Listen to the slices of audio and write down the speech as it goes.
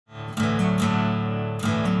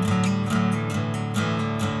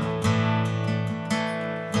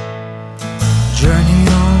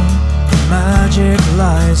magic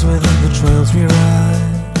lies within the trails we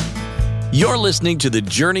ride. You're listening to the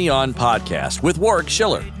Journey On podcast with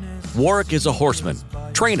Schiller. Warwick is a horseman,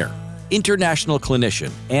 trainer, international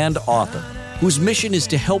clinician, and author whose mission is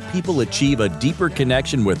to help people achieve a deeper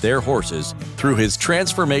connection with their horses through his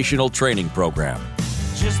transformational training program.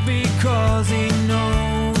 Just because he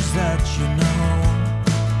knows that you know.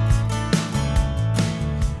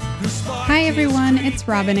 Hi everyone, it's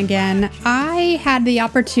Robyn again. I had the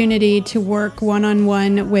opportunity to work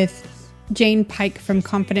one-on-one with Jane Pike from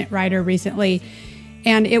Confident Rider recently,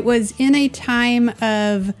 and it was in a time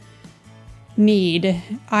of need.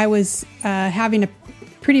 I was having a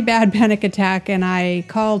pretty bad panic attack, and I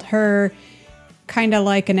called her kind of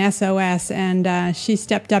like an SOS, and she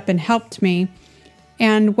stepped up and helped me.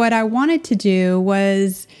 And what I wanted to do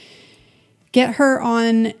was get her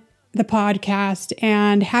on the podcast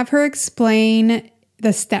and have her explain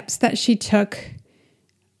the steps that she took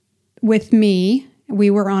with me. We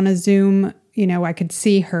were on a Zoom, I could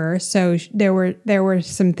see her. So there were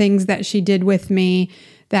some things that she did with me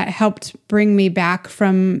that helped bring me back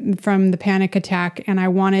from the panic attack. And I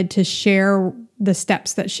wanted to share the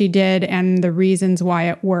steps that she did and the reasons why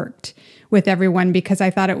it worked with everyone, because I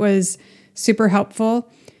thought it was super helpful.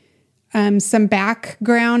 Some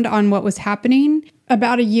background on what was happening.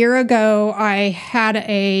 About a year ago, I had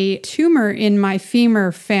a tumor in my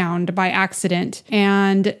femur found by accident,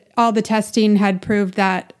 and all the testing had proved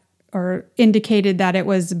that, or indicated that it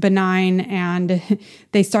was benign, and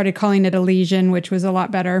they started calling it a lesion, which was a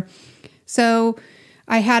lot better. So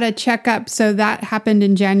I had a checkup. So that happened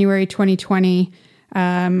in January 2020.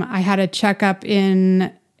 I had a checkup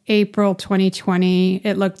in April 2020.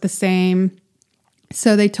 It looked the same.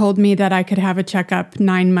 So they told me that I could have a checkup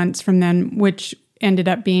 9 months from then, which ended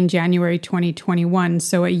up being January 2021.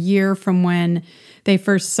 So a year from when they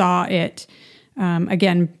first saw it,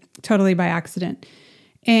 again, totally by accident.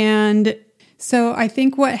 And so I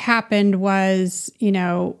think what happened was,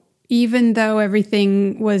 even though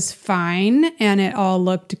everything was fine and it all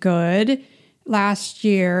looked good last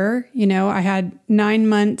year, I had 9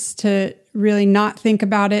 months to really not think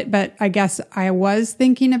about it, but I guess I was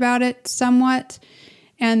thinking about it somewhat.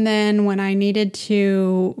 And then when I needed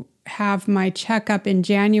to have my checkup in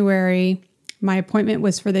January, my appointment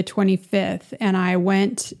was for the 25th, and I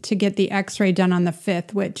went to get the x-ray done on the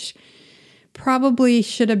 5th, which probably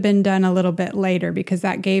should have been done a little bit later because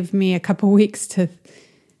that gave me a couple weeks to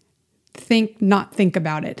not think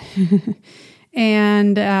about it.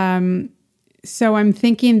 And so I'm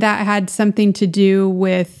thinking that had something to do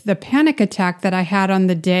with the panic attack that I had on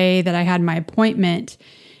the day that I had my appointment.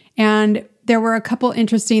 And there were a couple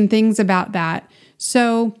interesting things about that.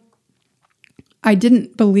 So I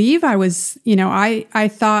didn't believe I was, I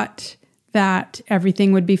thought that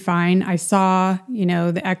everything would be fine. I saw,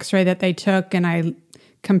 the x-ray that they took, and I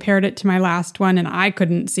compared it to my last one, and I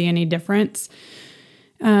couldn't see any difference.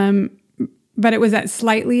 But it was at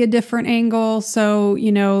slightly a different angle. So,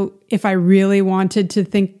 if I really wanted to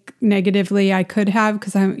think negatively, I could have,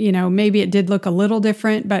 because maybe it did look a little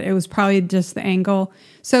different, but it was probably just the angle.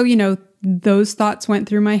 So, those thoughts went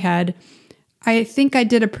through my head. I think I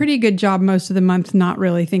did a pretty good job most of the month not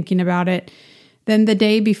really thinking about it. Then the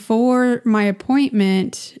day before my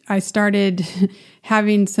appointment, I started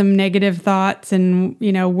having some negative thoughts and,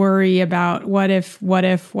 worry about what if.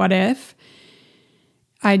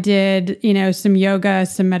 I did, some yoga,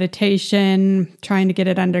 some meditation, trying to get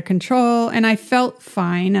it under control. And I felt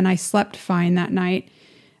fine, and I slept fine that night.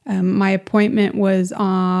 My appointment was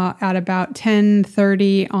at about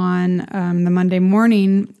 10:30 on the Monday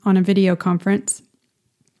morning on a video conference.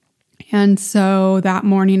 And so that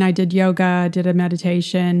morning I did yoga, did a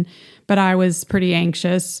meditation, but I was pretty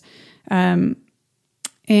anxious. And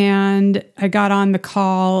I got on the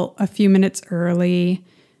call a few minutes early.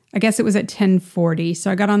 I guess it was at 10:40.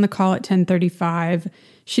 So I got on the call at 10:35.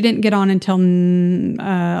 She didn't get on until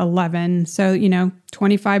 11. So,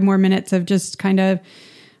 25 more minutes of just kind of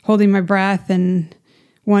holding my breath and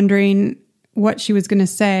wondering what she was going to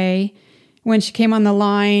say. When she came on the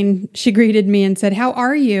line, she greeted me and said, "How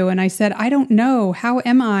are you?" And I said, "I don't know. How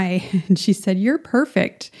am I?" And she said, "You're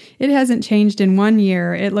perfect. It hasn't changed in 1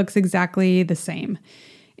 year. It looks exactly the same."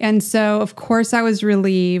 And so, of course, I was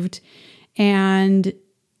relieved, and,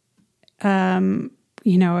 I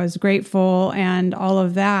was grateful and all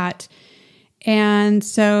of that. And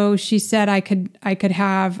so she said I could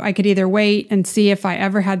either wait and see if I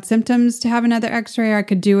ever had symptoms to have another x-ray, or I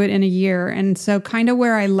could do it in a year. And so kind of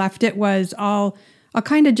where I left it was I'll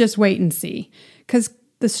kind of just wait and see, because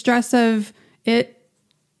the stress of it,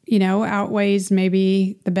 outweighs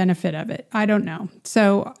maybe the benefit of it. I don't know.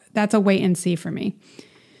 So that's a wait and see for me.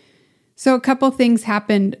 So a couple things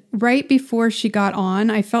happened right before she got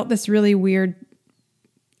on. I felt this really weird,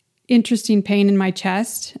 interesting pain in my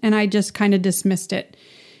chest, and I just kind of dismissed it.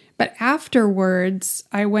 But afterwards,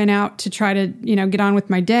 I went out to try to, get on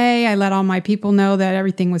with my day. I let all my people know that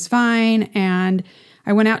everything was fine. And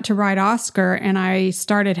I went out to ride Oscar, and I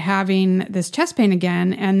started having this chest pain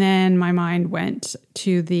again. And then my mind went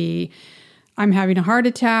to I'm having a heart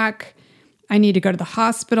attack. I need to go to the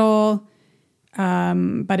hospital.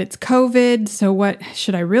 But it's COVID. So what,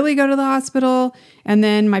 should I really go to the hospital? And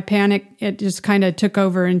then my panic, it just kind of took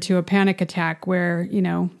over into a panic attack where,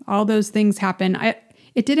 all those things happen.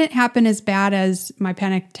 It didn't happen as bad as my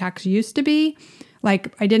panic attacks used to be.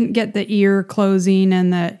 Like I didn't get the ear closing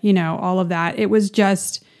and all of that. It was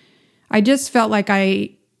just, I just felt like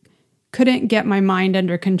I couldn't get my mind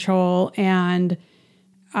under control, and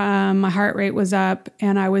my heart rate was up,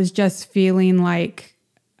 and I was just feeling like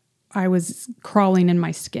I was crawling in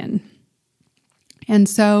my skin. And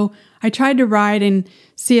so I tried to ride and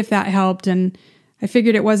see if that helped. And I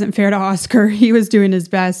figured it wasn't fair to Oscar. He was doing his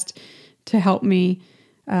best to help me.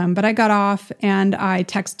 But I got off and I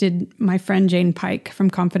texted my friend Jane Pike from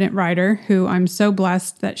Confident Rider, who I'm so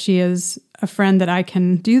blessed that she is a friend that I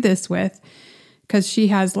can do this with, because she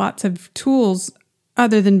has lots of tools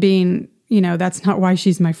other than being, that's not why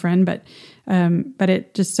she's my friend, but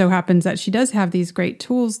it just so happens that she does have these great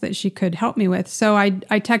tools that she could help me with. So I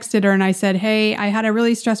texted her and I said, hey, I had a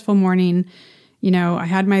really stressful morning. I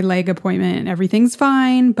had my leg appointment and everything's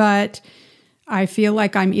fine, but I feel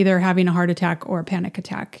like I'm either having a heart attack or a panic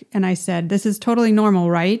attack. And I said, this is totally normal,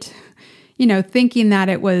 right? Thinking that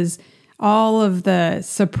it was all of the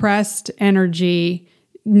suppressed energy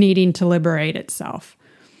needing to liberate itself.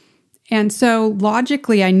 And so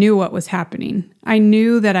logically, I knew what was happening. I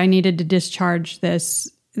knew that I needed to discharge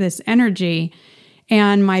this energy.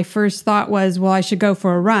 And my first thought was, well, I should go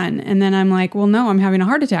for a run. And then I'm like, well, no, I'm having a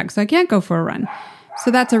heart attack, so I can't go for a run.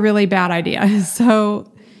 So that's a really bad idea.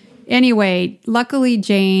 So anyway, luckily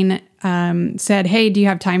Jane said, hey, do you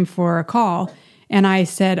have time for a call? And I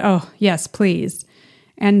said, oh, yes, please.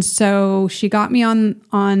 And so she got me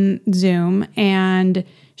on Zoom, and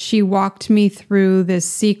she walked me through this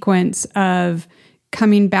sequence of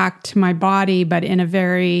coming back to my body, but in a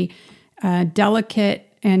very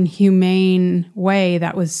delicate and humane way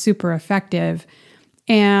that was super effective.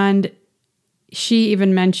 And she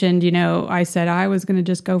even mentioned, I said I was going to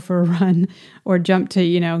just go for a run or jump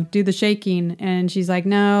to, do the shaking. And she's like,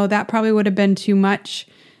 no, that probably would have been too much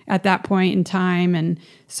at that point in time. And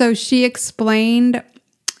so she explained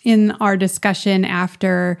in our discussion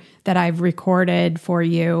after that I've recorded for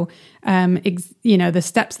you, the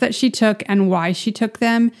steps that she took and why she took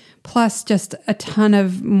them, plus just a ton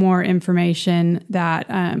of more information that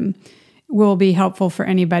will be helpful for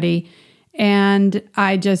anybody. And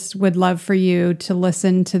I just would love for you to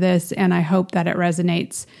listen to this, and I hope that it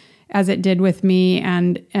resonates as it did with me,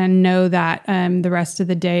 and know that the rest of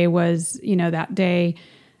the day was, that day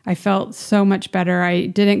I felt so much better. I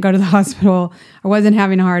didn't go to the hospital. I wasn't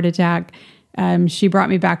having a heart attack. She brought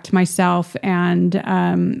me back to myself, and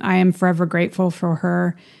I am forever grateful for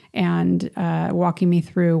her and walking me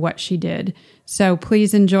through what she did. So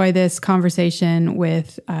please enjoy this conversation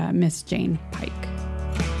with Miss Jane Pike.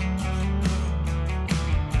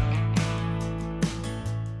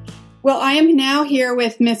 Well, I am now here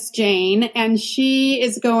with Miss Jane, and she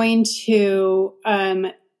is going to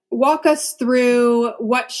walk us through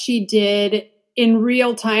what she did in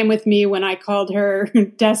real time with me when I called her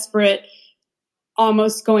desperate,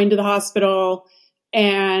 almost going to the hospital.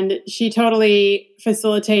 And she totally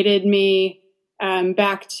facilitated me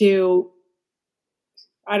back to,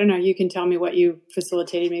 I don't know, you can tell me what you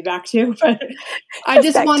facilitated me back to, but I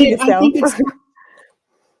just wanted,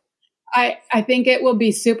 I think it will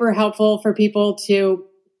be super helpful for people to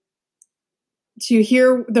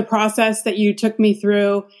hear the process that you took me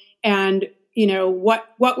through, and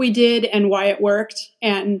what we did and why it worked.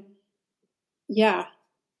 And yeah,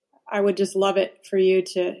 I would just love it for you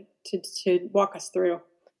to walk us through.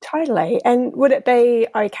 Totally. And would it be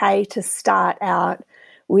okay to start out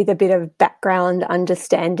with a bit of background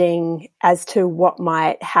understanding as to what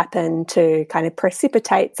might happen to kind of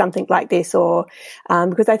precipitate something like this? Or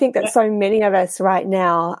because I think that so many of us right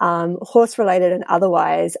now, horse-related and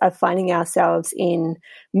otherwise, are finding ourselves in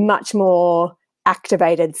much more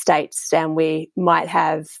activated states than we might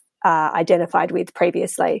have identified with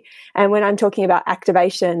previously. And when I'm talking about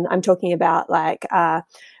activation, I'm talking about like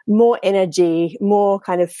more energy, more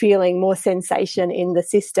kind of feeling, more sensation in the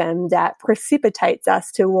system that precipitates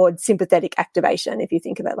us towards sympathetic activation, if you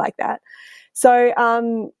think of it like that. So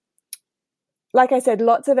like I said,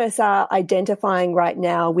 lots of us are identifying right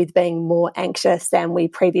now with being more anxious than we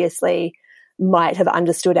previously might have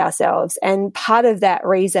understood ourselves. And part of that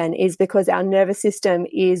reason is because our nervous system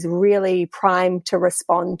is really primed to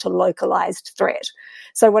respond to localized threat.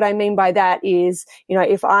 So what I mean by that is,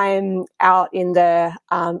 if I'm out in the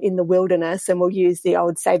wilderness, and we'll use the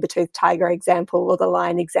old saber-toothed tiger example or the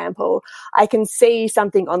lion example, I can see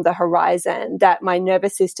something on the horizon that my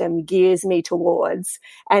nervous system gears me towards.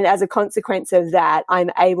 And as a consequence of that,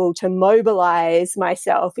 I'm able to mobilize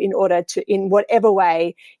myself in order to, in whatever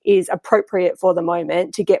way is appropriate for the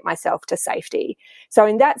moment, to get myself to safety. So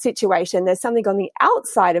in that situation, there's something on the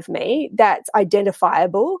outside of me that's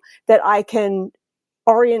identifiable that I can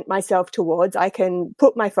orient myself towards, I can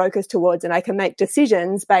put my focus towards, and I can make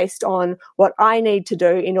decisions based on what I need to do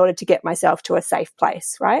in order to get myself to a safe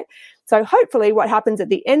place, right? So hopefully what happens at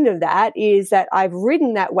the end of that is that I've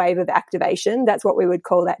ridden that wave of activation. That's what we would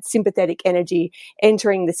call that sympathetic energy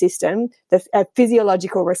entering the system. The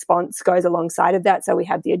physiological response goes alongside of that. So we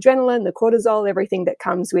have the adrenaline, the cortisol, everything that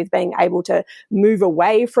comes with being able to move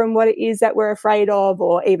away from what it is that we're afraid of,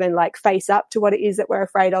 or even like face up to what it is that we're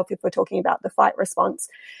afraid of if we're talking about the fight response.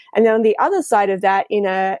 And then on the other side of that,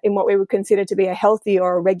 in what we would consider to be a healthy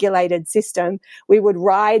or a regulated system, we would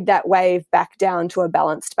ride that wave back down to a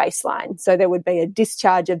balanced baseline. So there would be a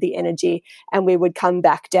discharge of the energy, and we would come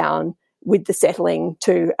back down with the settling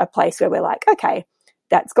to a place where we're like, okay,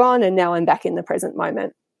 that's gone, and now I'm back in the present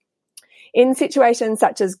moment. In situations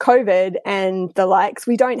such as COVID and the likes,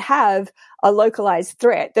 we don't have a localized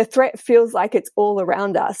threat. The threat feels like it's all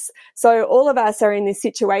around us. So all of us are in this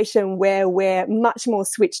situation where we're much more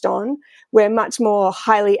switched on. We're much more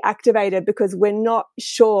highly activated because we're not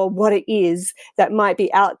sure what it is that might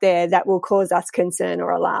be out there that will cause us concern or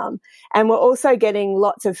alarm. And we're also getting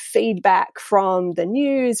lots of feedback from the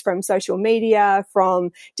news, from social media, from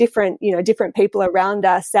different people around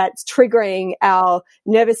us that's triggering our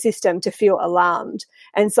nervous system to feel alarmed.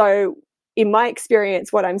 And so in my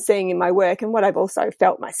experience, what I'm seeing in my work and what I've also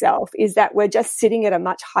felt myself is that we're just sitting at a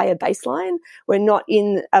much higher baseline. We're not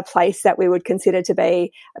in a place that we would consider to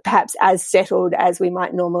be perhaps as settled as we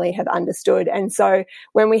might normally have understood. And so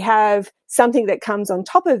when we have something that comes on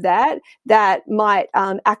top of that, that might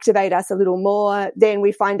activate us a little more, then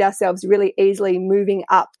we find ourselves really easily moving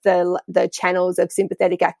up the channels of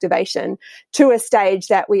sympathetic activation to a stage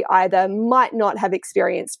that we either might not have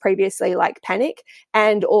experienced previously, like panic,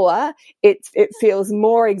 and or it feels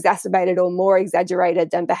more exacerbated or more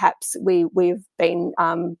exaggerated than perhaps we've been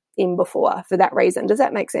in before for that reason. Does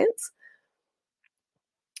that make sense?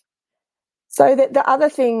 So the other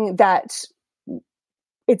thing that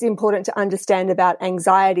it's important to understand about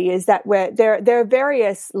anxiety is that there are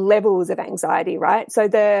various levels of anxiety, right? So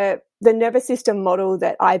the nervous system model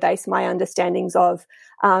that I base my understandings of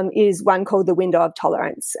is one called the window of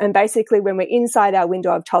tolerance. And basically when we're inside our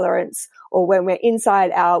window of tolerance, or when we're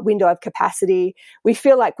inside our window of capacity, we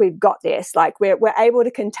feel like we've got this, like we're able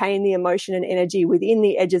to contain the emotion and energy within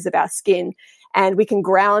the edges of our skin. And we can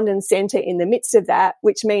ground and center in the midst of that,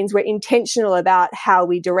 which means we're intentional about how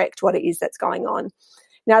we direct what it is that's going on.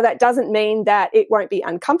 Now, that doesn't mean that it won't be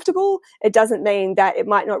uncomfortable. It doesn't mean that it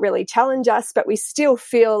might not really challenge us, but we still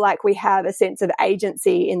feel like we have a sense of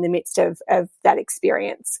agency in the midst of that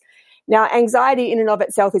experience. Now, anxiety in and of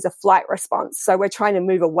itself is a flight response. So we're trying to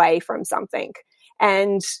move away from something.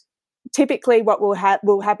 And typically what will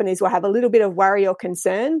happen is we'll have a little bit of worry or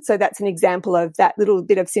concern. So that's an example of that little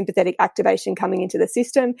bit of sympathetic activation coming into the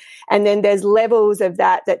system. And then there's levels of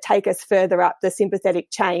that take us further up the sympathetic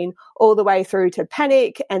chain all the way through to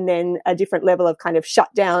panic, and then a different level of kind of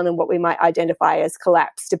shutdown and what we might identify as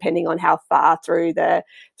collapse, depending on how far through the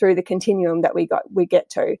continuum that we get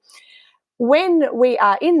to. When we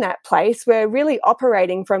are in that place, we're really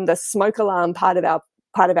operating from the smoke alarm part of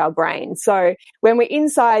our brain. So when we're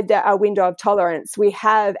inside our window of tolerance, we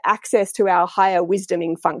have access to our higher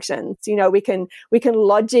wisdoming functions. We can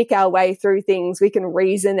logic our way through things. We can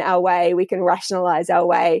reason our way. We can rationalize our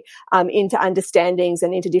way into understandings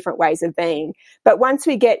and into different ways of being. But once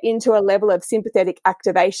we get into a level of sympathetic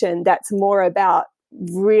activation that's more about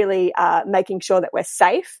really making sure that we're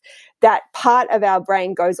safe, that part of our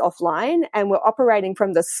brain goes offline, and we're operating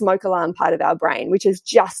from the smoke alarm part of our brain, which is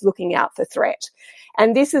just looking out for threat.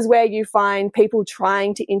 And this is where you find people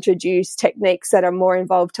trying to introduce techniques that are more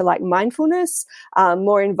involved to like mindfulness,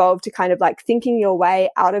 more involved to kind of like thinking your way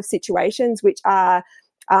out of situations, which are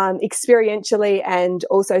experientially and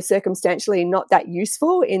also circumstantially not that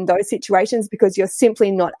useful in those situations, because you're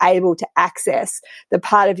simply not able to access the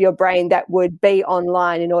part of your brain that would be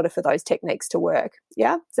online in order for those techniques to work.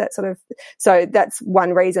 Yeah, so that's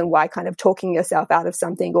one reason why kind of talking yourself out of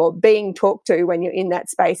something or being talked to when you're in that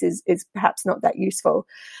space is perhaps not that useful.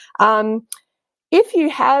 If you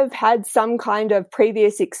have had some kind of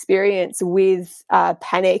previous experience with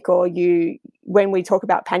panic, or when we talk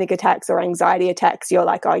about panic attacks or anxiety attacks, you're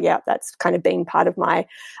like, oh yeah, that's kind of been part of my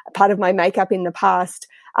makeup in the past.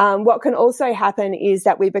 What can also happen is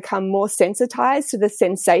that we become more sensitized to the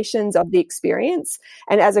sensations of the experience,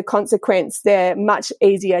 and as a consequence, they're much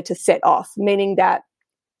easier to set off, meaning that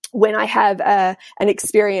when I have an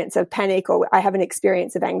experience of panic or I have an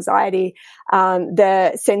experience of anxiety,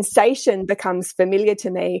 the sensation becomes familiar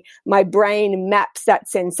to me. My brain maps that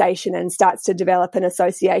sensation and starts to develop an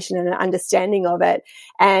association and an understanding of it.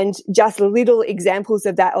 And just little examples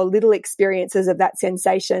of that or little experiences of that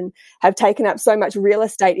sensation have taken up so much real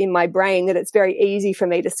estate in my brain that it's very easy for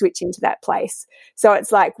me to switch into that place. So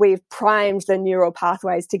it's like we've primed the neural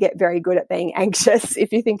pathways to get very good at being anxious,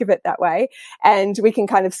 if you think of it that way. And we can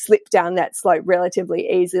kind of slip down that slope relatively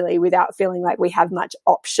easily without feeling like we have much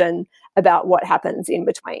option about what happens in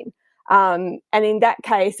between. And in that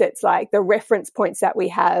case, it's like the reference points that we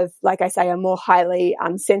have, like I say, are more highly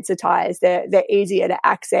sensitized. They're easier to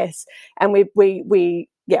access, and we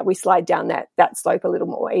slide down that slope a little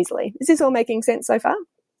more easily. Is this all making sense so far?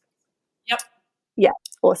 Yep. Yeah,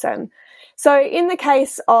 awesome. So in the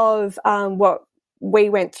case of what we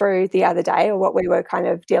went through the other day, or what we were kind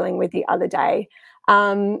of dealing with the other day,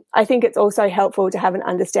 I think it's also helpful to have an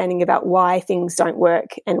understanding about why things don't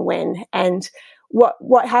work and when, and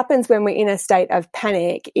what happens when we're in a state of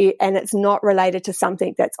panic and it's not related to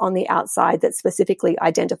something that's on the outside that's specifically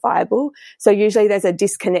identifiable. So usually there's a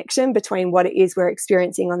disconnection between what it is we're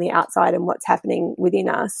experiencing on the outside and what's happening within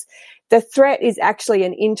us. The threat is actually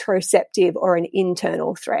an interoceptive or an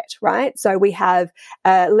internal threat, right? So we have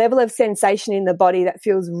a level of sensation in the body that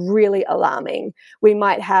feels really alarming. We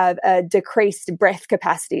might have a decreased breath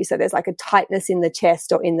capacity. So there's like a tightness in the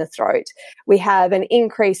chest or in the throat. We have an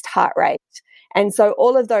increased heart rate. And so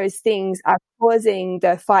all of those things are causing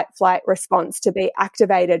the fight-flight response to be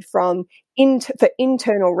activated for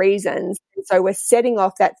internal reasons. And so we're setting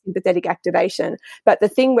off that sympathetic activation. But the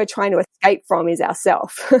thing we're trying to escape from is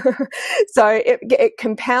ourself. So it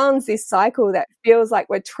compounds this cycle that feels like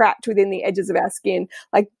we're trapped within the edges of our skin,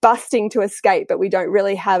 like busting to escape, but we don't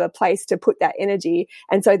really have a place to put that energy.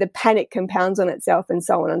 And so the panic compounds on itself and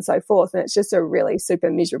so on and so forth. And it's just a really super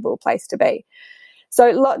miserable place to be.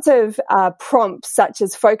 So lots of prompts, such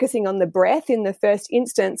as focusing on the breath in the first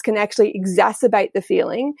instance, can actually exacerbate the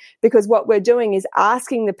feeling, because what we're doing is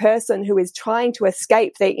asking the person who is trying to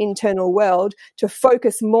escape their internal world to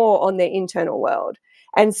focus more on their internal world.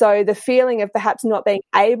 And so the feeling of perhaps not being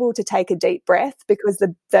able to take a deep breath because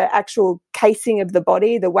the actual casing of the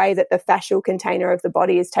body, the way that the fascial container of the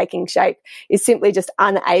body is taking shape, is simply just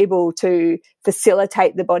unable to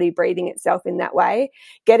facilitate the body breathing itself in that way.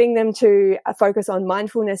 Getting them to focus on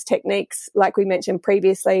mindfulness techniques, like we mentioned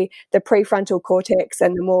previously, the prefrontal cortex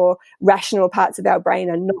and the more rational parts of our brain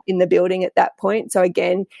are not in the building at that point. So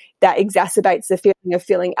again, that exacerbates the feeling of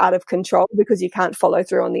feeling out of control because you can't follow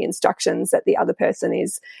through on the instructions that the other person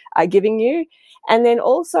is giving you. And then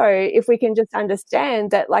also, if we can just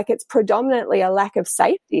understand that, like, it's predominantly a lack of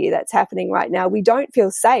safety that's happening right now. We don't feel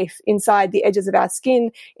safe inside the edges of our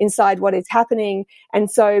skin, inside what is happening. And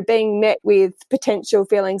so being met with potential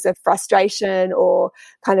feelings of frustration or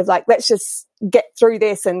kind of like, let's just get through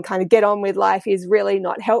this and kind of get on with life is really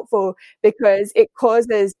not helpful, because it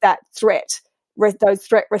causes that those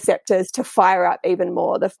threat receptors to fire up even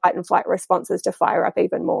more, the fight and flight responses to fire up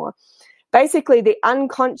even more. Basically, the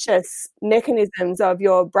unconscious mechanisms of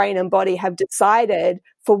your brain and body have decided,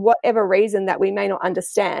 for whatever reason that we may not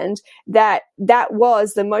understand, that that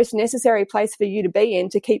was the most necessary place for you to be in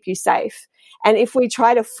to keep you safe. And if we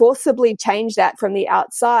try to forcibly change that from the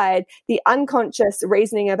outside, the unconscious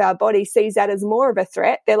reasoning of our body sees that as more of a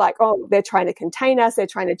threat. They're like, oh, they're trying to contain us, they're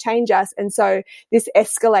trying to change us. And so this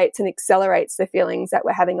escalates and accelerates the feelings that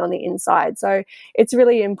we're having on the inside. So it's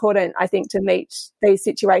really important, I think, to meet these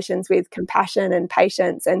situations with compassion and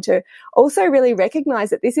patience, and to also really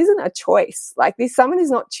recognize that this isn't a choice. Like, someone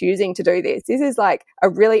is not choosing to do this. This is like a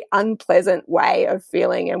really unpleasant way of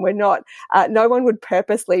feeling, and we're not, no one would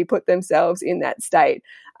purposely put themselves in that state.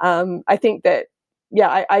 I think that,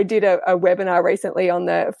 I did a webinar recently on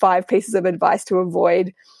the 5 pieces of advice to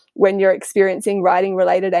avoid when you're experiencing writing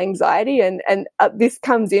related anxiety. And this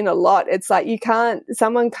comes in a lot. It's like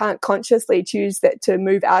someone can't consciously choose to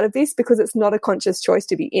move out of this because it's not a conscious choice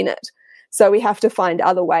to be in it. So we have to find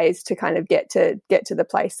other ways to kind of get to the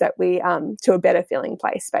place that we, to a better feeling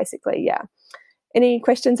place, basically. Yeah. Any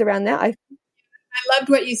questions around that? I loved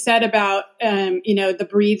what you said about, the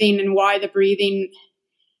breathing and why the breathing.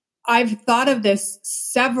 I've thought of this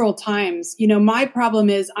several times. My problem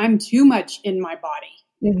is I'm too much in my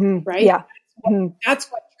body, right? Yeah. That's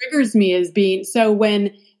what triggers me is being,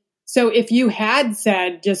 so if you had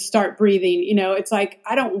said, just start breathing, it's like,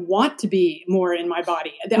 I don't want to be more in my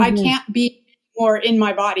body. I can't be more in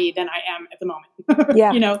my body than I am at the moment.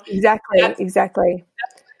 Yeah, exactly. That's when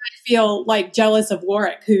I feel like jealous of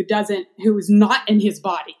Warwick, who's not in his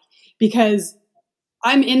body, because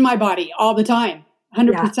I'm in my body all the time,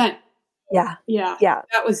 100%. Yeah.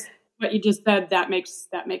 That was what you just said. That makes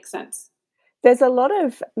sense. There's a lot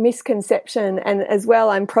of misconception, and as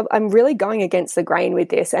well, I'm really going against the grain with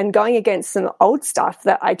this and going against some old stuff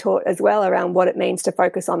that I taught as well around what it means to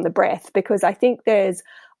focus on the breath, because I think there's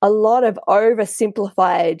a lot of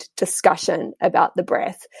oversimplified discussion about the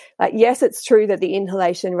breath. Like, yes, it's true that the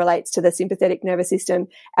inhalation relates to the sympathetic nervous system.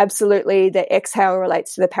 Absolutely, the exhale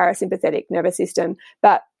relates to the parasympathetic nervous system.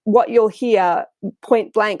 But what you'll hear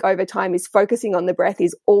point blank over time is focusing on the breath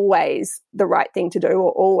is always the right thing to do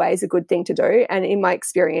or always a good thing to do. And in my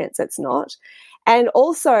experience, it's not. And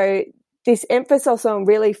also this emphasis on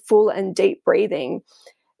really full and deep breathing.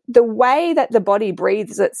 The way that the body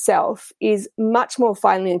breathes itself is much more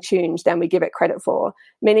finely tuned than we give it credit for,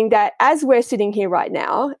 meaning that as we're sitting here right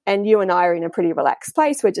now and you and I are in a pretty relaxed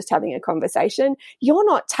place, we're just having a conversation, you're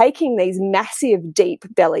not taking these massive, deep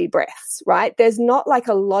belly breaths, right? There's not like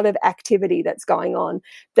a lot of activity that's going on.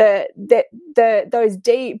 Those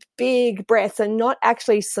deep, big breaths are not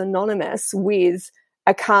actually synonymous with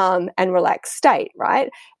a calm and relaxed state, right?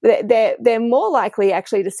 They're more likely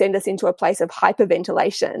actually to send us into a place of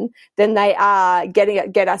hyperventilation than they are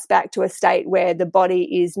get us back to a state where the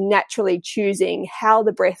body is naturally choosing how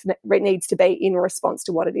the breath needs to be in response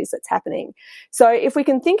to what it is that's happening. So if we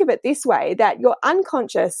can think of it this way, that your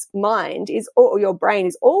unconscious mind or your brain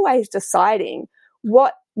is always deciding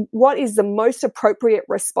what is the most appropriate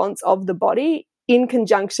response of the body in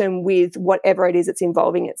conjunction with whatever it is it's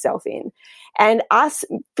involving itself in. And us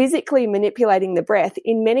physically manipulating the breath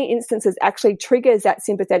in many instances actually triggers that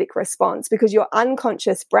sympathetic response, because your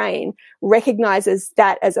unconscious brain recognizes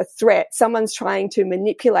that as a threat. Someone's trying to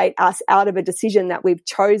manipulate us out of a decision that we've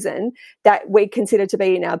chosen that we consider to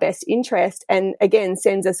be in our best interest, and again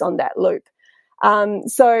sends us on that loop.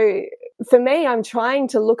 So for me, I'm trying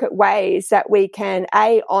to look at ways that we can,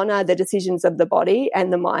 honor the decisions of the body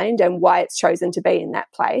and the mind and why it's chosen to be in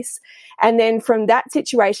that place. And then from that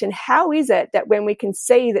situation, how is it that when we can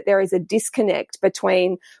see that there is a disconnect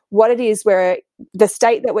between what it is where the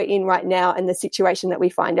state that we're in right now and the situation that we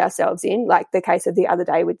find ourselves in, like the case of the other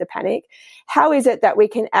day with the panic, how is it that we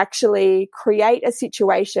can actually create a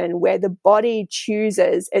situation where the body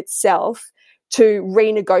chooses itself to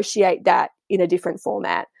renegotiate that in a different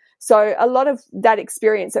format? So a lot of that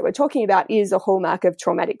experience that we're talking about is a hallmark of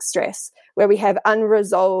traumatic stress, where we have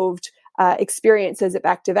unresolved experiences of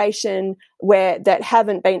activation that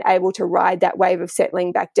haven't been able to ride that wave of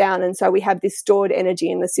settling back down. And so we have this stored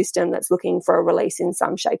energy in the system that's looking for a release in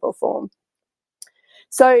some shape or form.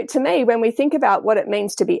 So to me, when we think about what it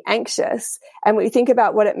means to be anxious and we think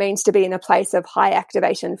about what it means to be in a place of high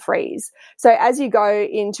activation freeze. So as you go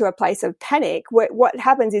into a place of panic, what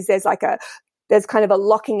happens is there's kind of a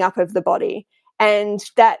locking up of the body. And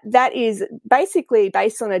that is basically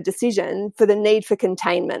based on a decision for the need for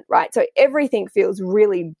containment, right? So everything feels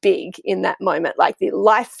really big in that moment. Like the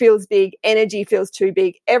life feels big, energy feels too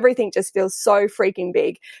big, everything just feels so freaking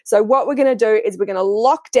big. So what we're going to do is we're going to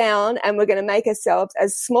lock down and we're going to make ourselves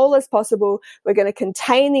as small as possible. We're going to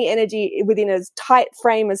contain the energy within as tight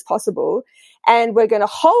frame as possible. And we're going to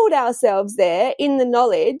hold ourselves there in the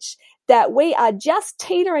knowledge that we are just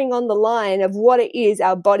teetering on the line of what it is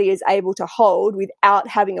our body is able to hold without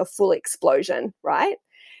having a full explosion, right?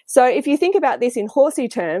 So if you think about this in horsey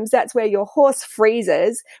terms, that's where your horse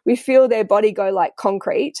freezes. We feel their body go like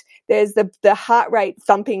concrete. There's the heart rate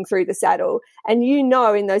thumping through the saddle. And you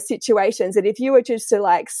know in those situations that if you were just to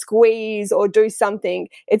like squeeze or do something,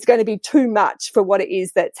 it's going to be too much for what it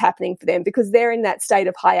is that's happening for them, because they're in that state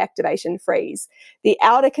of high activation freeze. The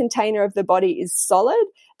outer container of the body is solid,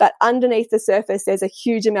 but underneath the surface, there's a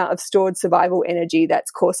huge amount of stored survival energy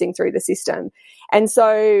that's coursing through the system. And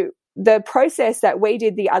so the process that we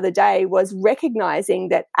did the other day was recognizing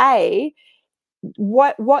that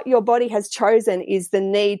what your body has chosen is the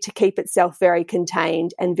need to keep itself very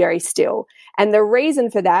contained and very still. And the reason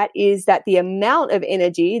for that is that the amount of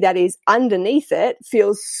energy that is underneath it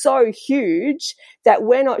feels so huge that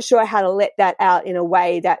we're not sure how to let that out in a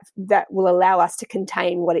way that will allow us to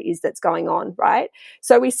contain what it is that's going on, right?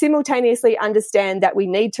 So we simultaneously understand that we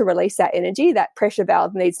need to release that energy, that pressure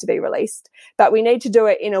valve needs to be released, but we need to do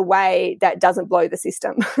it in a way that doesn't blow the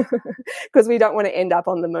system because we don't want to end up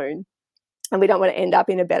on the moon. And we don't want to end up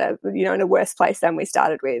in in a worse place than we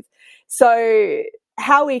started with. So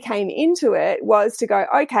how we came into it was to go,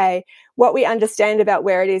 okay, what we understand about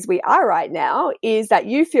where it is we are right now is that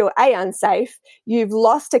you feel unsafe. You've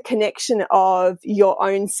lost a connection of your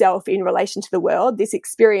own self in relation to the world. This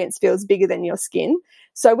experience feels bigger than your skin.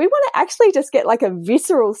 So we want to actually just get like a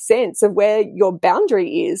visceral sense of where your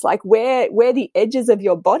boundary is, like where the edges of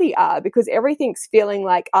your body are, because everything's feeling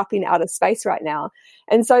like up in outer space right now.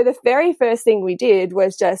 And so the very first thing we did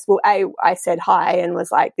was just, I said hi and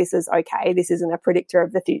was like, this is okay. This isn't a predictor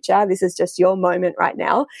of the future. This is just your moment right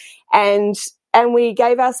now. And we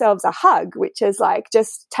gave ourselves a hug, which is like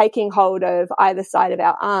just taking hold of either side of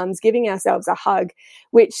our arms, giving ourselves a hug,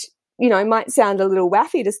 which, might sound a little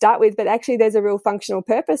waffy to start with, but actually there's a real functional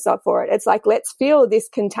purpose for it. It's like, let's feel this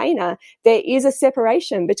container. There is a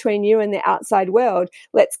separation between you and the outside world.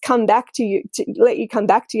 Let's come back to you, to let you come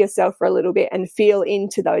back to yourself for a little bit and feel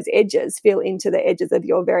into those edges, feel into the edges of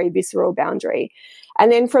your very visceral boundary.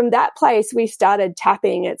 And then from that place, we started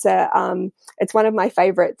tapping. It's one of my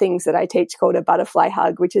favorite things that I teach called a butterfly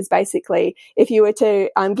hug, which is basically if you were to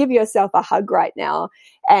give yourself a hug right now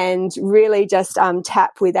and really just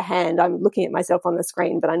tap with a hand. I'm looking at myself on the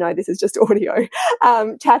screen, but I know this is just audio.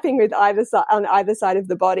 Tapping with on either side of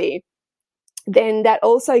the body, then that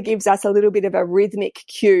also gives us a little bit of a rhythmic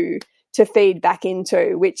cue to feed back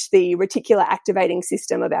into, which the reticular activating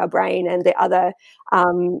system of our brain and the other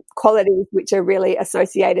qualities which are really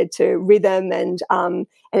associated to rhythm and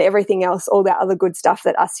everything else, all that other good stuff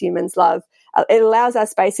that us humans love. It allows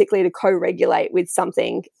us basically to co-regulate with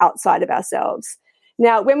something outside of ourselves.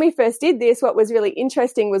 Now, when we first did this, what was really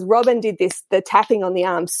interesting was Robyn did the tapping on the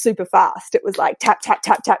arms super fast. It was like tap, tap,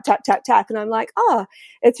 tap, tap, tap, tap, tap. And I'm like,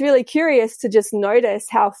 it's really curious to just notice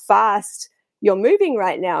how fast you're moving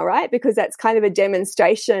right now, right? Because that's kind of a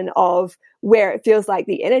demonstration of where it feels like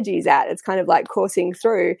the energy's at. It's kind of like coursing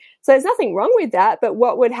through. So there's nothing wrong with that. But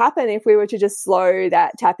what would happen if we were to just slow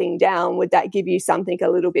that tapping down? Would that give you something a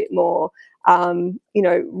little bit more,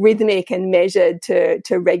 rhythmic and measured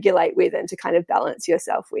to regulate with and to kind of balance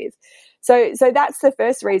yourself with? So that's the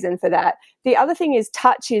first reason for that. The other thing is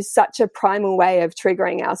touch is such a primal way of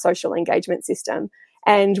triggering our social engagement system.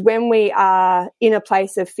 And when we are in a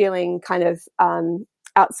place of feeling kind of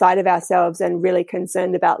outside of ourselves and really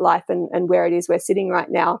concerned about life and where it is we're sitting right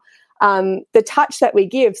now, the touch that we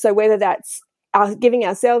give, so whether that's giving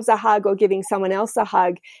ourselves a hug or giving someone else a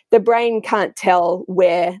hug, the brain can't tell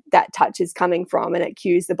where that touch is coming from, and it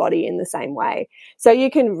cues the body in the same way. So you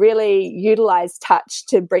can really utilize touch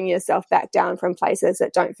to bring yourself back down from places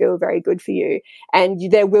that don't feel very good for you. And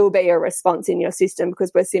there will be a response in your system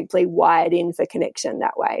because we're simply wired in for connection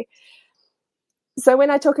that way. So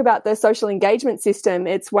when I talk about the social engagement system,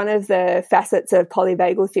 it's one of the facets of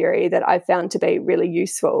polyvagal theory that I've found to be really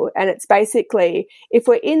useful. And it's basically, if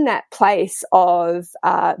we're in that place of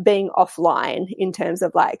being offline in terms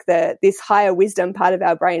of like this higher wisdom part of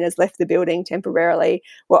our brain has left the building temporarily,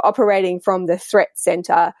 we're operating from the threat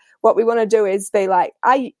center. What we want to do is be like,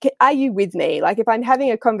 are you with me? Like if I'm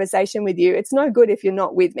having a conversation with you, it's no good if you're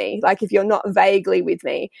not with me, like if you're not vaguely with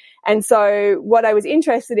me. And so what I was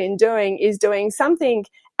interested in doing is doing something,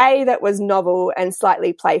 that was novel and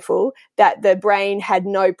slightly playful, that the brain had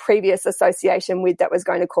no previous association with that was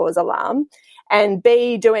going to cause alarm. And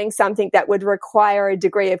B, doing something that would require a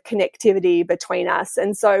degree of connectivity between us.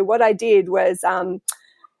 And so what I did was,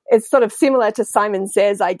 it's sort of similar to Simon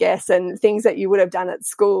Says, I guess, and things that you would have done at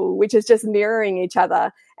school, which is just mirroring each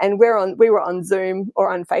other. And we were on Zoom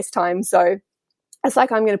or on FaceTime. So it's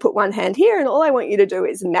like, I'm going to put one hand here and all I want you to do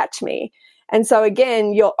is match me. And so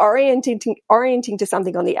again, you're orienting to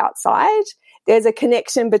something on the outside. There's a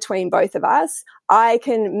connection between both of us. I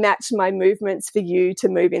can match my movements for you to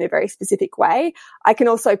move in a very specific way. I can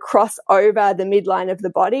also cross over the midline of the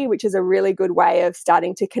body, which is a really good way of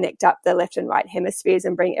starting to connect up the left and right hemispheres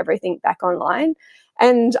and bring everything back online.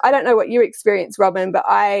 And I don't know what you experienced, Robyn, but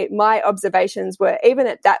my observations were even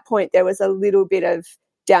at that point, there was a little bit of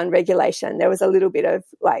down regulation. There was a little bit of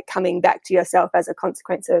like coming back to yourself as a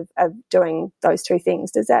consequence of doing those two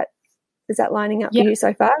things. Is that lining up for you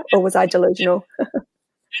so far, or was I delusional?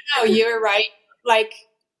 No, you're right. Like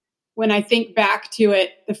when I think back to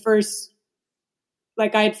it, the first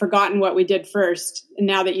like I had forgotten what we did first. And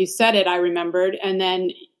now that you said it, I remembered. And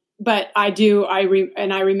then, but I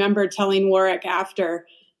remember telling Warwick after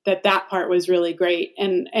that part was really great.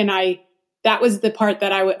 And that was the part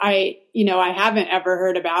that I haven't ever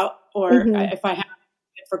heard about, or if I have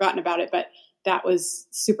forgotten about it, but that was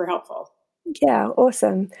super helpful. Yeah,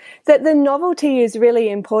 awesome. That the novelty is really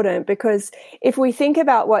important, because if we think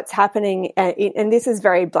about what's happening, and this is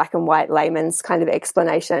very black and white layman's kind of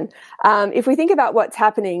explanation, if we think about what's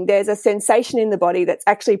happening, there's a sensation in the body that's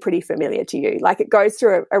actually pretty familiar to you. Like it goes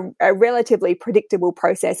through a relatively predictable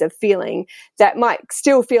process of feeling that might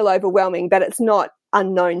still feel overwhelming, but it's not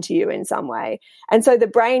unknown to you in some way. And so the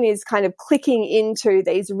brain is kind of clicking into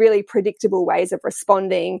these really predictable ways of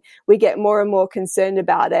responding. We get more and more concerned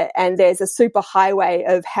about it, and there's a super highway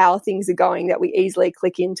of how things are going that we easily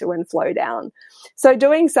click into and flow down. So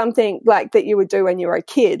doing something like that you would do when you were a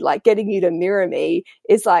kid, like getting you to mirror me,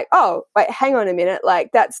 is like, oh, wait, hang on a minute,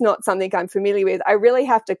 like that's not something I'm familiar with. I really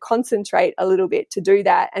have to concentrate a little bit to do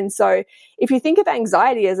that. And so if you think of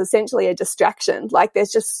anxiety as essentially a distraction, like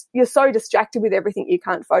you're so distracted with everything you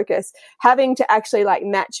can't focus, having to actually like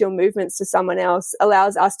match your movements to someone else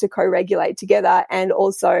allows us to co-regulate together, and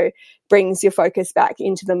also brings your focus back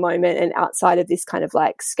into the moment and outside of this kind of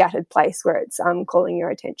like scattered place where it's calling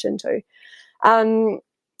your attention to.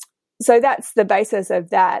 So that's the basis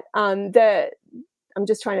of that. I'm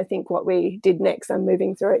just trying to think what we did next. I'm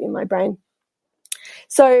moving through it in my brain.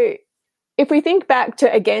 So if we think back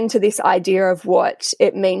to this idea of what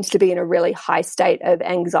it means to be in a really high state of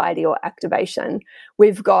anxiety or activation,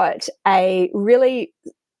 we've got a really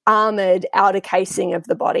armored outer casing of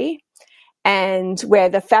the body, and where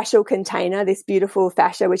the fascial container, this beautiful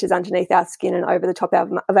fascia, which is underneath our skin and over the top of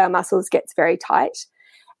our muscles, gets very tight.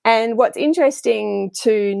 And what's interesting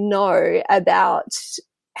to know about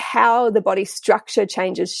how the body structure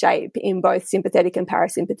changes shape in both sympathetic and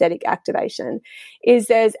parasympathetic activation is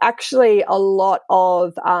there's actually a lot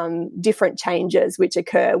of different changes which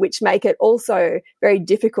occur, which make it also very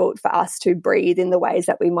difficult for us to breathe in the ways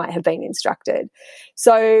that we might have been instructed.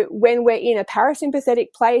 So when we're in a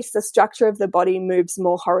parasympathetic place, the structure of the body moves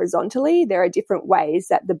more horizontally. There are different ways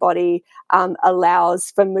that the body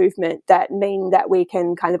allows for movement that mean that we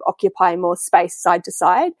can kind of occupy more space side to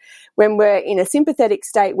side. When we're in a sympathetic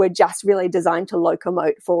state, we're just really designed to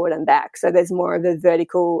locomote forward and back. So there's more of a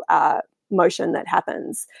vertical motion that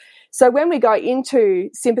happens. So when we go into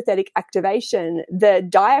sympathetic activation, the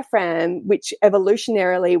diaphragm, which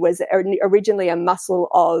evolutionarily was originally a muscle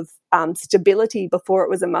of stability before it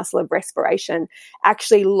was a muscle of respiration,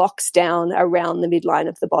 actually locks down around the midline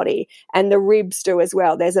of the body. And the ribs do as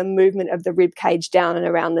well. There's a movement of the rib cage down and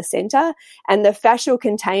around the center. And the fascial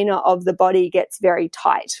container of the body gets very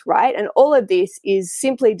tight, right? And all of this is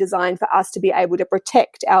simply designed for us to be able to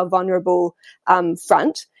protect our vulnerable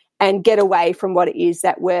front and get away from what it is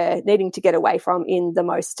that we're needing to get away from in the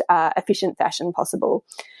most efficient fashion possible.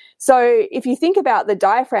 So if you think about the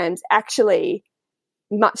diaphragm's actually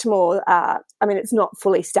much more, it's not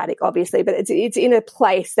fully static, obviously, but it's in a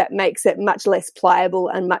place that makes it much less pliable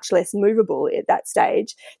and much less movable at that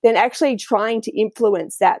stage, then actually trying to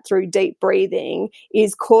influence that through deep breathing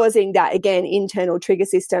is causing that, again, internal trigger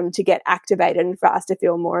system to get activated and for us to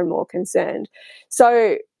feel more and more concerned.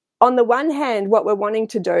 So on the one hand, what we're wanting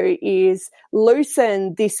to do is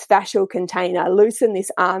loosen this fascial container, loosen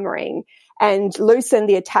this armoring, and loosen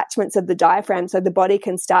the attachments of the diaphragm so the body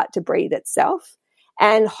can start to breathe itself.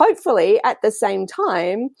 And hopefully, at the same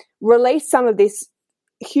time, release some of this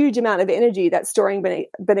huge amount of energy that's storing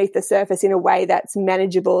beneath the surface in a way that's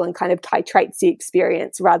manageable and kind of titrates the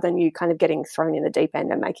experience rather than you kind of getting thrown in the deep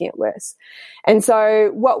end and making it worse. And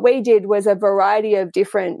so what we did was a variety of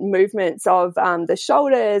different movements of the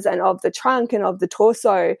shoulders and of the trunk and of the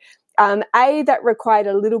torso, that required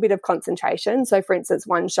a little bit of concentration. So, for instance,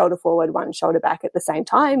 one shoulder forward, one shoulder back at the same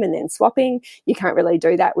time, and then swapping. You can't really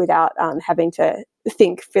do that without having to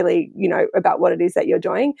think fully, about what it is that you're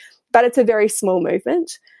doing. But it's a very small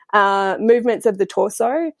movement. Movements of the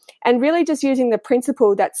torso, and really just using the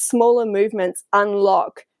principle that smaller movements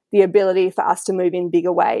unlock the ability for us to move in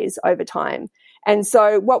bigger ways over time. And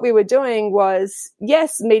so what we were doing was,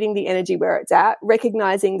 yes, meeting the energy where it's at,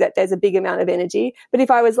 recognizing that there's a big amount of energy. But if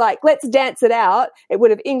I was like, let's dance it out, it would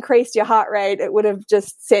have increased your heart rate. It would have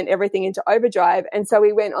just sent everything into overdrive. And so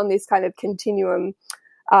we went on this kind of continuum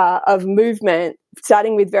of movement,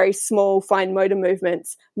 starting with very small, fine motor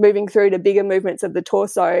movements, moving through to bigger movements of the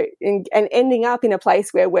torso, and ending up in a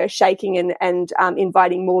place where we're shaking and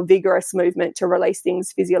inviting more vigorous movement to release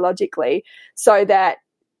things physiologically, so that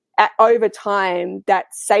over time, that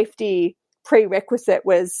safety prerequisite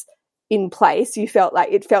was in place, you felt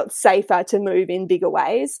like it felt safer to move in bigger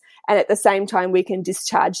ways. And at the same time, we can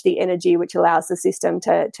discharge the energy, which allows the system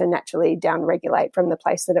to naturally downregulate from the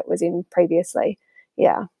place that it was in previously.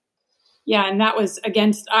 Yeah. Yeah. And that was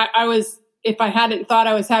against, I was, if I hadn't thought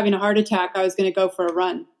I was having a heart attack, I was going to go for a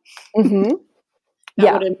run. Mm-hmm.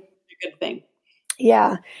 That would have been a good thing.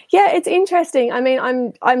 Yeah. Yeah. It's interesting. I mean,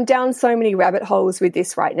 I'm down so many rabbit holes with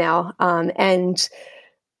this right now. And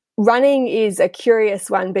running is a curious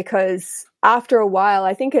one because after a while,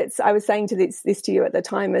 I think I was saying this to you at the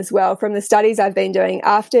time as well, from the studies I've been doing,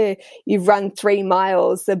 after you've run 3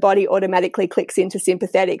 miles, the body automatically clicks into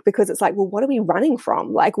sympathetic because it's like, well, what are we running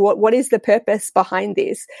from? Like, what is the purpose behind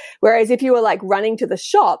this? Whereas if you were like running to the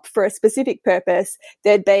shop for a specific purpose,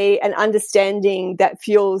 there'd be an understanding that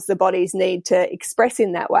fuels the body's need to express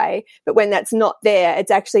in that way. But when that's not there,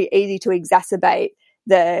 it's actually easy to exacerbate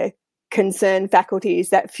the concern faculties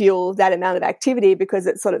that fuel that amount of activity because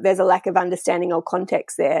it's sort of, there's a lack of understanding or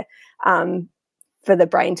context there for the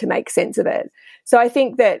brain to make sense of it. So I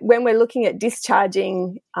think that when we're looking at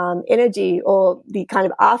discharging energy or the kind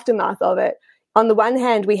of aftermath of it, on the one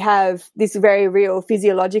hand, we have this very real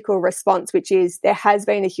physiological response, which is there has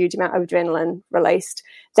been a huge amount of adrenaline released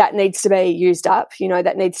that needs to be used up,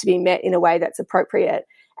 that needs to be met in a way that's appropriate.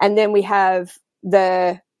 And then we have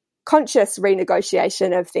the conscious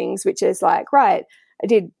renegotiation of things, which is like, right, I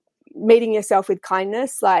did meeting yourself with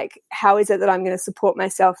kindness. Like, how is it that I'm going to support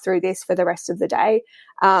myself through this for the rest of the day?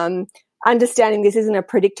 Understanding this isn't a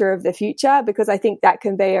predictor of the future, because I think that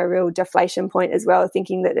can be a real deflation point as well,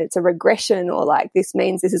 thinking that it's a regression or like this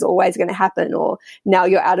means this is always going to happen or now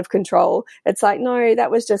you're out of control. It's like, no,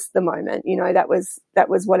 that was just the moment, that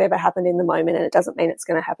was whatever happened in the moment, and it doesn't mean it's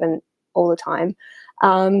going to happen all the time.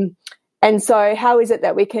 And so how is it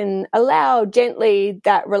that we can allow gently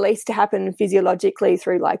that release to happen physiologically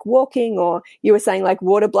through like walking, or you were saying like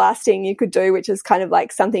water blasting you could do, which is kind of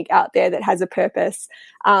like something out there that has a purpose,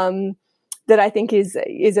 that I think is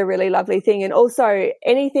a really lovely thing. And also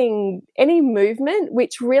any movement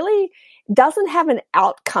which really doesn't have an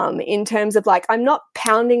outcome in terms of like, I'm not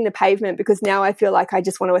pounding the pavement because now I feel like I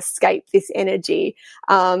just want to escape this energy.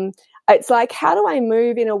 It's like, how do I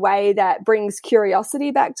move in a way that brings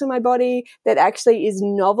curiosity back to my body, that actually is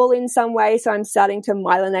novel in some way? So I'm starting to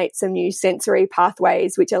myelinate some new sensory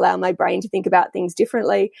pathways, which allow my brain to think about things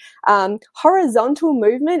differently. Horizontal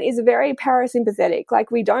movement is very parasympathetic.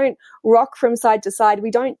 Like, we don't rock from side to side.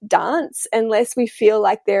 We don't dance unless we feel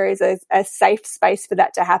like there is a safe space for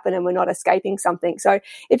that to happen and we're not escaping something. So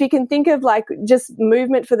if you can think of like just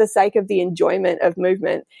movement for the sake of the enjoyment of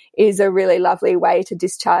movement is a really lovely way to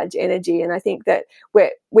discharge energy. And I think that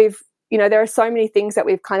we've there are so many things that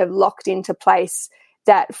we've kind of locked into place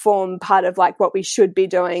that form part of like what we should be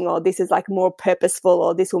doing, or this is like more purposeful,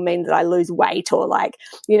 or this will mean that I lose weight, or like,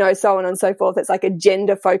 so on and so forth. It's like a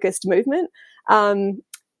gender focused movement. And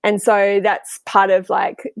so that's part of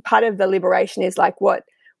the liberation is like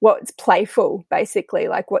what's playful, basically,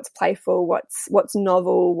 like what's playful, what's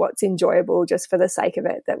novel, what's enjoyable, just for the sake of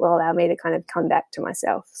it, that will allow me to kind of come back to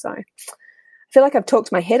myself. So I feel like I've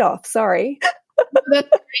talked my head off. Sorry. That's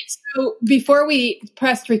great. So before we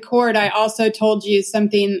pressed record, I also told you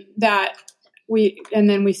something that and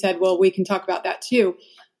then we said, well, we can talk about that too.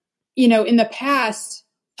 In the past,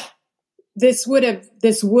 this would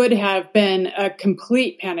have been a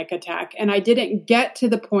complete panic attack. And I didn't get to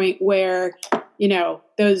the point where,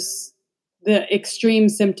 the extreme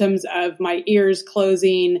symptoms of my ears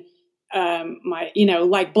closing,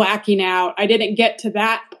 like blacking out. I didn't get to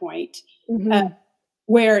that point. Mm-hmm.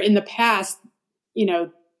 Where in the past,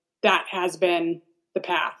 that has been the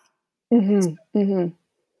path. Mm-hmm. Mm-hmm.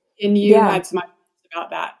 And you had some ideas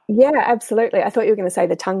about that. Yeah, absolutely. I thought you were going to say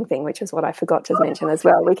the tongue thing, which is what I forgot to mention as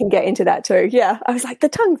well. We can get into that too. Yeah, I was like, the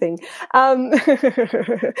tongue thing.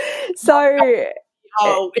 Interested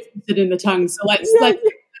in the tongue. So let's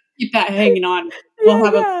keep that hanging on.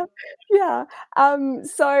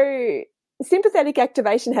 So sympathetic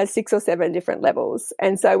activation has 6 or 7 different levels.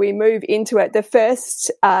 And so we move into it. The first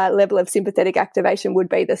level of sympathetic activation would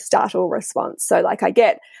be the startle response. So like I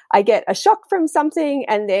get a shock from something,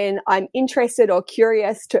 and then I'm interested or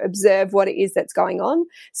curious to observe what it is that's going on.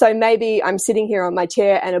 So maybe I'm sitting here on my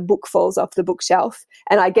chair and a book falls off the bookshelf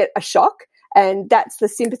and I get a shock, and that's the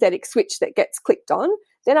sympathetic switch that gets clicked on.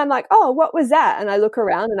 Then I'm like, oh, what was that? And I look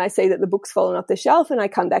around and I see that the book's fallen off the shelf, and I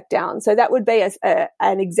come back down. So that would be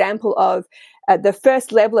an example of the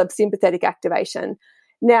first level of sympathetic activation.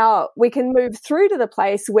 Now, we can move through to the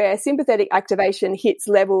place where sympathetic activation hits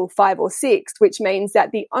level 5 or 6, which means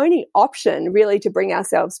that the only option really to bring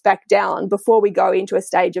ourselves back down before we go into a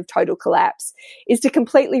stage of total collapse is to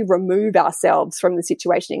completely remove ourselves from the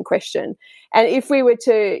situation in question. And if we were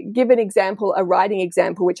to give an example, a riding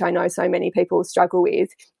example, which I know so many people struggle with,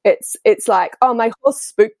 it's like, oh, my horse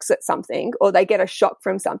spooks at something, or they get a shock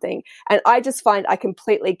from something, and I just find I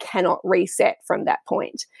completely cannot reset from that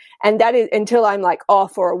point. And that is until I'm like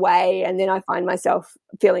off or away, and then I find myself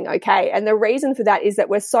feeling okay. And the reason for that is that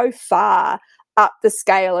we're so far up the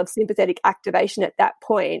scale of sympathetic activation at that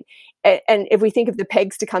point. And if we think of the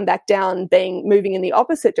pegs to come back down being moving in the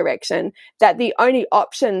opposite direction, that the only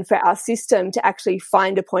option for our system to actually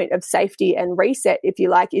find a point of safety and reset, if you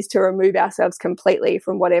like, is to remove ourselves completely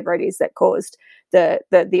from whatever it is that caused the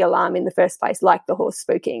alarm in the first place, like the horse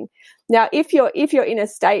spooking. Now, if you're in a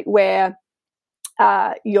state where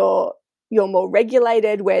you're more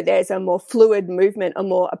regulated, where there's a more fluid movement, a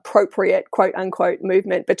more appropriate, quote unquote,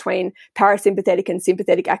 movement between parasympathetic and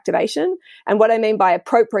sympathetic activation. And what I mean by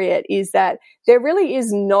appropriate is that there really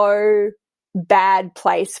is no bad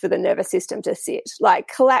place for the nervous system to sit. Like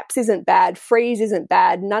collapse isn't bad, freeze isn't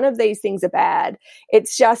bad, none of these things are bad.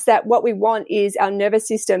 It's just that what we want is our nervous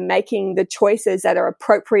system making the choices that are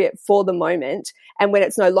appropriate for the moment. And when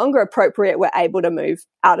it's no longer appropriate, we're able to move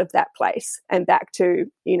out of that place and back to,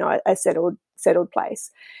 a settled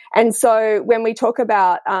place. And so when we talk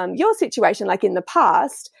about your situation, like in the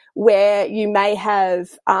past, where you may have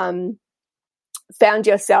found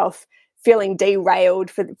yourself feeling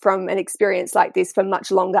derailed from an experience like this for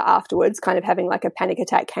much longer afterwards, kind of having like a panic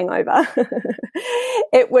attack hangover,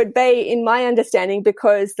 it would be, in my understanding,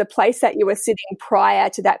 because the place that you were sitting prior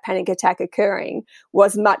to that panic attack occurring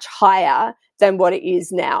was much higher than what it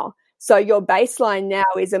is now. So your baseline now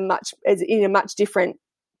is in a much different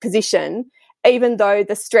position, even though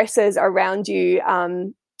the stresses around you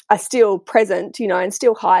are still present, and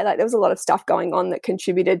still high. Like there was a lot of stuff going on that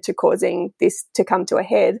contributed to causing this to come to a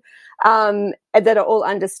head, that are all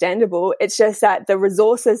understandable. It's just that the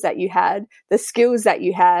resources that you had, the skills that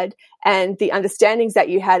you had, and the understandings that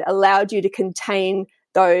you had allowed you to contain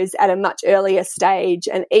those at a much earlier stage.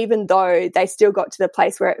 And even though they still got to the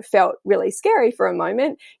place where it felt really scary for a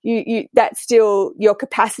moment, that's still, your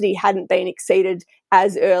capacity hadn't been exceeded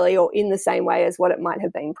as early or in the same way as what it might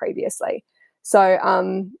have been previously. So,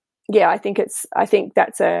 I think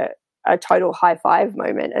that's a total high five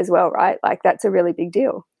moment as well, right? Like that's a really big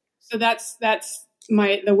deal. So that's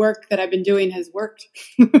the work that I've been doing has worked.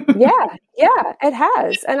 Yeah, it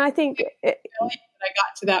has. And I think I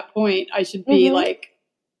got to that point, I should be like,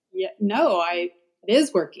 it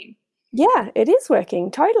is working. Yeah, it is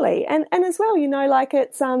working totally. And as well, like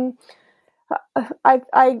it's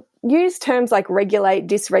I use terms like regulate,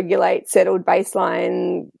 dysregulate, settled,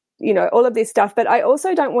 baseline, all of this stuff, but I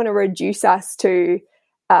also don't want to reduce us to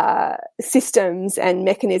systems and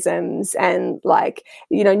mechanisms, and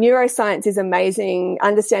neuroscience is amazing,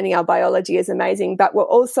 understanding our biology is amazing, but we're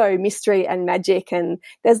also mystery and magic, and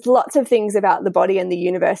there's lots of things about the body and the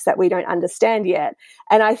universe that we don't understand yet.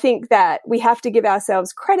 And I think that we have to give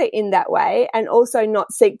ourselves credit in that way, and also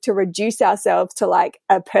not seek to reduce ourselves to like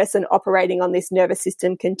a person operating on this nervous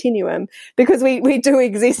system continuum, because we do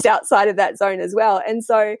exist outside of that zone as well. And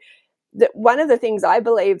so one of the things I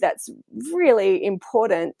believe that's really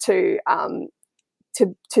important to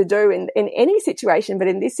do in any situation, but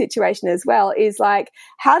in this situation as well, is like,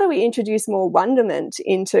 how do we introduce more wonderment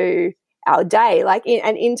into our day,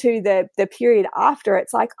 and into the period after?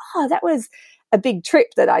 It's like, oh, that was a big trip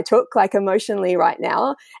that I took, like emotionally right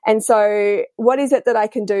now. And so what is it that I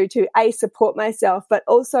can do to support myself, but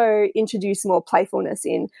also introduce more playfulness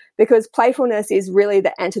in? Because playfulness is really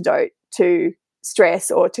the antidote to stress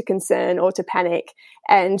or to concern or to panic.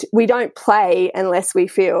 And we don't play unless we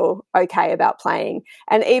feel okay about playing.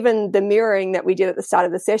 And even the mirroring that we did at the start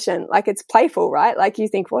of the session, like it's playful, right? Like you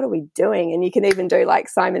think, what are we doing? And you can even do like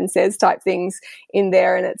Simon Says type things in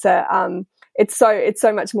there. And it's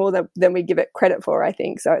so much more than we give it credit for, I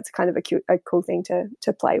think. So it's kind of a cool thing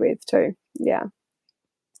to play with too. Yeah.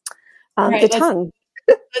 Right, the tongue.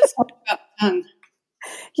 Let's talk about the tongue.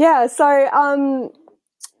 Yeah. So,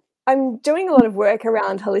 I'm doing a lot of work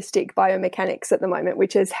around holistic biomechanics at the moment,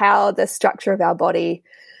 which is how the structure of our body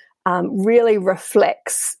really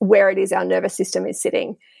reflects where it is our nervous system is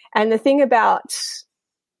sitting. And the thing about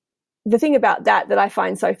that I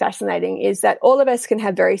find so fascinating is that all of us can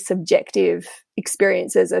have very subjective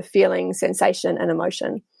experiences of feeling, sensation, and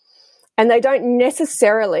emotion. And they don't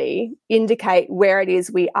necessarily indicate where it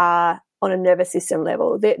is we are on a nervous system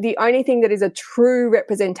level. The only thing that is a true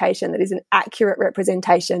representation, that is an accurate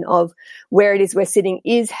representation of where it is we're sitting,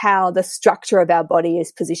 is how the structure of our body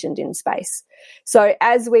is positioned in space. So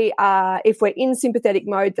as we are, if we're in sympathetic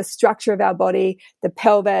mode, the structure of our body, the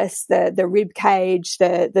pelvis, the rib cage,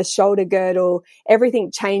 the shoulder girdle,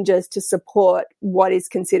 everything changes to support what is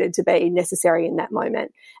considered to be necessary in that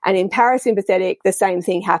moment. And in parasympathetic, the same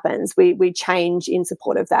thing happens. We change in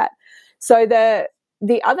support of that. So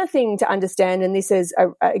the other thing to understand, and this is,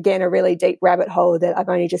 again, a really deep rabbit hole that I've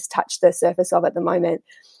only just touched the surface of at the moment,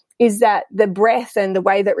 is that the breath and the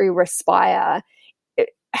way that we respire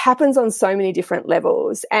happens on so many different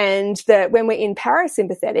levels. And that when we're in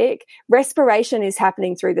parasympathetic, respiration is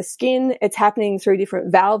happening through the skin. It's happening through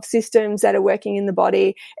different valve systems that are working in the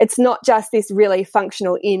body. It's not just this really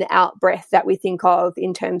functional in-out breath that we think of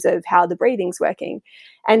in terms of how the breathing's working.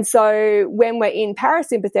 And so when we're in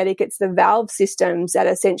parasympathetic, it's the valve systems that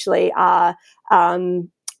essentially are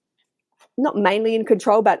not mainly in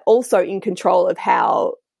control, but also in control of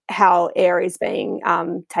how air is being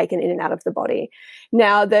taken in and out of the body.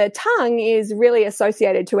 Now, the tongue is really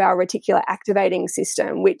associated to our reticular activating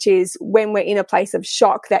system, which is when we're in a place of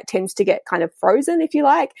shock that tends to get kind of frozen, if you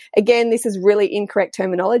like. Again, this is really incorrect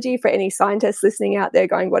terminology for any scientists listening out there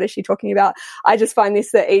going, what is she talking about? I just find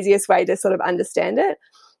this the easiest way to sort of understand it.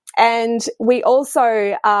 And we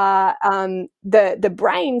also the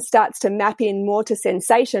brain starts to map in more to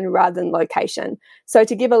sensation rather than location. So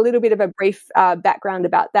to give a little bit of a brief background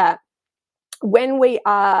about that, when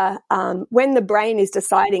the brain is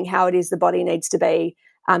deciding how it is the body needs to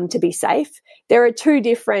be safe, there are two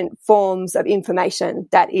different forms of information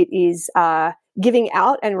that it is giving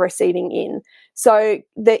out and receiving in. So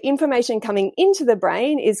the information coming into the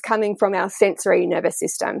brain is coming from our sensory nervous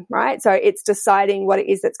system, right? So it's deciding what it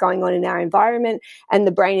is that's going on in our environment, and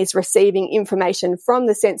the brain is receiving information from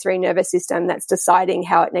the sensory nervous system that's deciding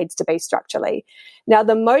how it needs to be structurally. Now,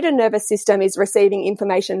 the motor nervous system is receiving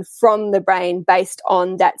information from the brain based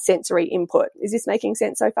on that sensory input. Is this making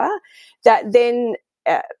sense so far? That then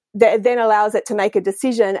allows it to make a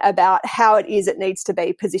decision about how it is it needs to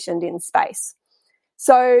be positioned in space.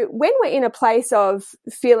 So when we're in a place of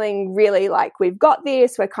feeling really like we've got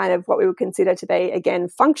this, we're kind of what we would consider to be, again,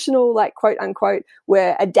 functional, like quote unquote,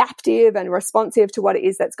 we're adaptive and responsive to what it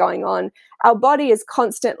is that's going on. Our body is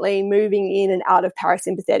constantly moving in and out of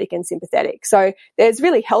parasympathetic and sympathetic. So there's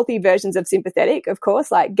really healthy versions of sympathetic, of course,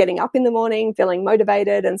 like getting up in the morning, feeling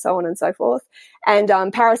motivated, and so on and so forth. And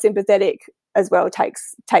parasympathetic as well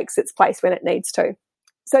takes its place when it needs to.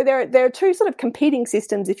 So there are two sort of competing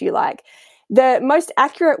systems, if you like. The most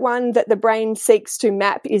accurate one that the brain seeks to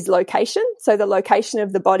map is location, so the location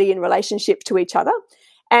of the body in relationship to each other.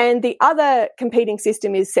 And the other competing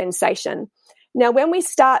system is sensation. Now, when we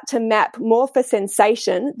start to map more for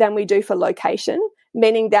sensation than we do for location,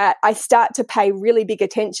 meaning that I start to pay really big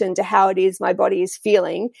attention to how it is my body is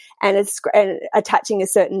feeling and attaching a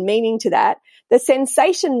certain meaning to that, the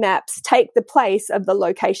sensation maps take the place of the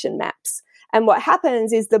location maps. And what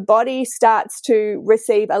happens is the body starts to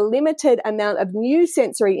receive a limited amount of new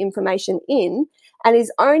sensory information in, and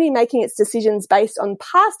is only making its decisions based on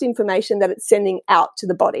past information that it's sending out to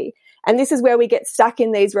the body. And this is where we get stuck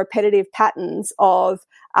in these repetitive patterns of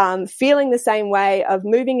feeling the same way, of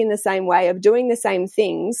moving in the same way, of doing the same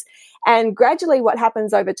things. And gradually what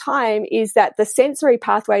happens over time is that the sensory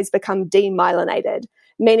pathways become demyelinated,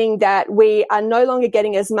 meaning that we are no longer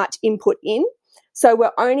getting as much input in. So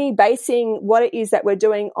we're only basing what it is that we're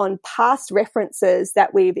doing on past references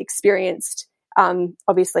that we've experienced,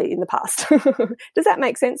 obviously, in the past. Does that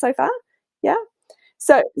make sense so far? Yeah.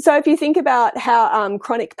 So if you think about how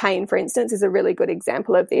chronic pain, for instance, is a really good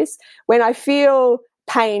example of this. When I feel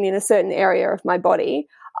pain in a certain area of my body,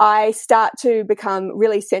 I start to become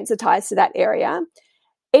really sensitized to that area.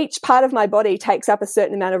 Each part of my body takes up a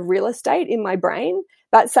certain amount of real estate in my brain.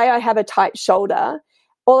 But say I have a tight shoulder,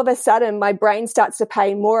 all of a sudden my brain starts to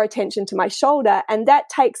pay more attention to my shoulder, and that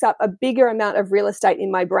takes up a bigger amount of real estate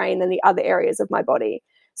in my brain than the other areas of my body.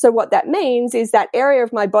 So what that means is that area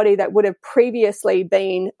of my body that would have previously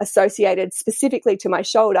been associated specifically to my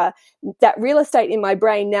shoulder, that real estate in my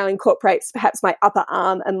brain now incorporates perhaps my upper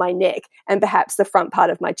arm and my neck and perhaps the front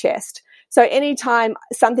part of my chest. So anytime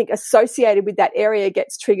something associated with that area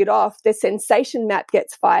gets triggered off, the sensation map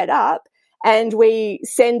gets fired up, and we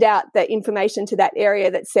send out the information to that area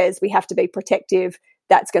that says we have to be protective,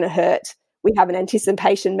 that's going to hurt. We have an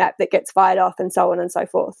anticipation map that gets fired off, and so on and so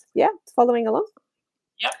forth. Yeah, following along?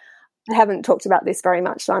 Yep. I haven't talked about this very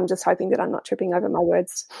much, so I'm just hoping that I'm not tripping over my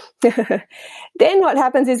words. Then what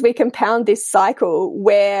happens is we compound this cycle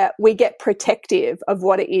where we get protective of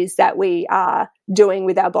what it is that we are doing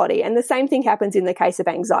with our body. And the same thing happens in the case of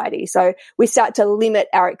anxiety. So we start to limit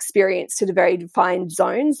our experience to the very defined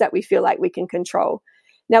zones that we feel like we can control.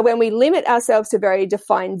 Now, when we limit ourselves to very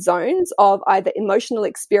defined zones of either emotional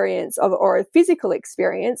experience or a physical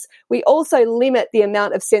experience, we also limit the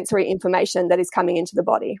amount of sensory information that is coming into the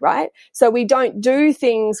body, right? So we don't do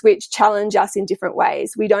things which challenge us in different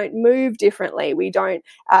ways. We don't move differently. We don't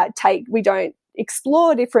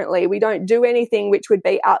explore differently. We don't do anything which would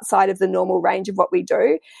be outside of the normal range of what we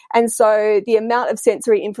do. And so the amount of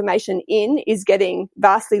sensory information in is getting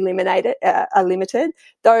vastly limited.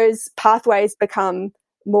 Those pathways become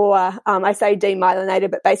more, I say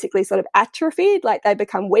demyelinated, but basically sort of atrophied, like they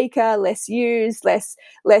become weaker, less used, less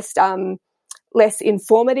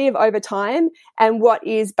informative over time. And what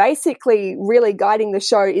is basically really guiding the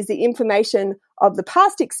show is the information of the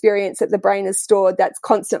past experience that the brain has stored that's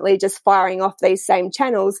constantly just firing off these same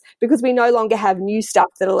channels, because we no longer have new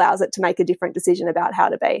stuff that allows it to make a different decision about how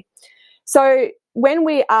to be. So when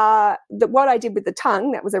what I did with the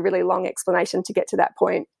tongue, that was a really long explanation to get to that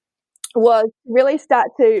point, was really start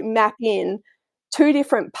to map in two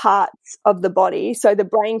different parts of the body so the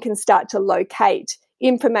brain can start to locate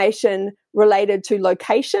information related to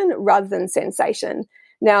location rather than sensation.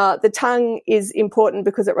 Now, the tongue is important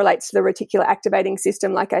because it relates to the reticular activating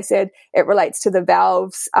system. Like I said, it relates to the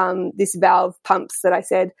valves, this valve pumps that I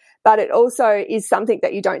said, but it also is something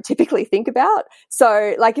that you don't typically think about.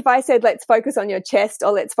 So like if I said, let's focus on your chest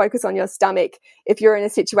or let's focus on your stomach, if you're in a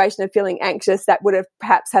situation of feeling anxious, that would have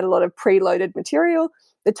perhaps had a lot of preloaded material.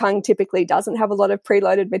 The tongue typically doesn't have a lot of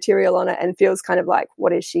preloaded material on it and feels kind of like,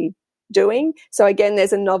 what is she doing? So again,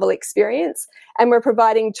 there's a novel experience, and we're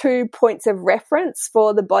providing 2 points of reference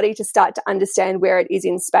for the body to start to understand where it is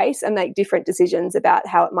in space and make different decisions about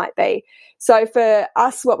how it might be. So for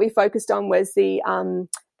us, what we focused on was the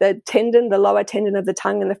tendon, the lower tendon of the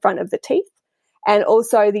tongue and the front of the teeth, and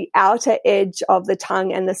also the outer edge of the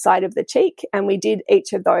tongue and the side of the cheek. And we did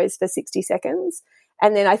each of those for 60 seconds.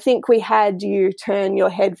 And then I think we had you turn your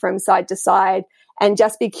head from side to side and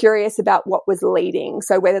just be curious about what was leading.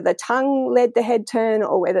 So whether the tongue led the head turn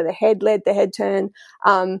or whether the head led the head turn.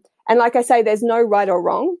 And like I say, there's no right or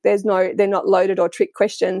wrong. They're not loaded or trick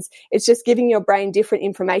questions. It's just giving your brain different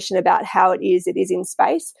information about how it is in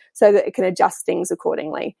space so that it can adjust things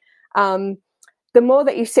accordingly. The more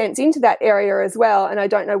that you sense into that area as well, and I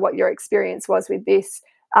don't know what your experience was with this,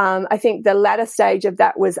 I think the latter stage of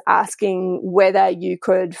that was asking whether you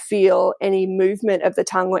could feel any movement of the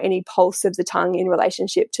tongue or any pulse of the tongue in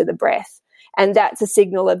relationship to the breath. And that's a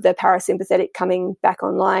signal of the parasympathetic coming back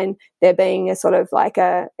online. There being a sort of like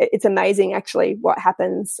it's amazing actually what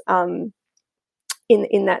happens in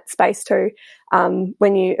that space too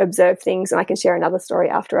when you observe things. And I can share another story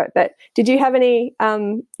after it. But did you have any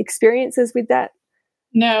experiences with that?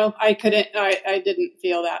 No, I couldn't. I didn't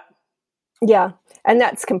feel that. Yeah. And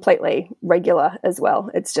that's completely regular as well.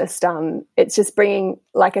 It's just bringing,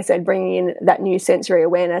 like I said, bringing in that new sensory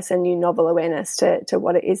awareness and new novel awareness to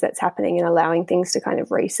what it is that's happening and allowing things to kind of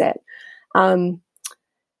reset.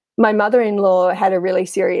 My mother-in-law had a really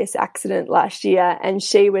serious accident last year, and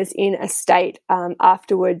she was in a state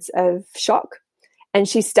afterwards of shock. And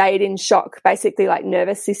she stayed in shock, basically like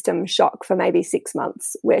nervous system shock, for maybe 6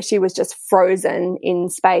 months, where she was just frozen in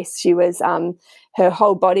space. She was, her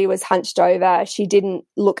whole body was hunched over. She didn't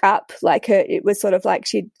look up, it was sort of like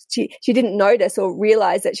she didn't notice or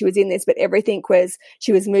realize that she was in this, but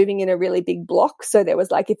she was moving in a really big block. So there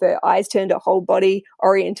was like, if her eyes turned, her whole body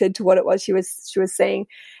oriented to what it was she was seeing.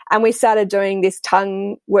 And we started doing this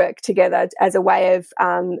tongue work together as a way of,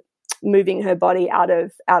 moving her body out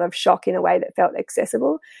of shock in a way that felt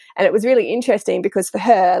accessible. And it was really interesting because for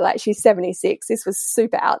her, like, she's 76, this was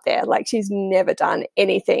super out there. Like, she's never done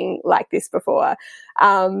anything like this before.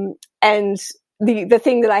 And the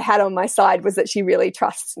thing that I had on my side was that she really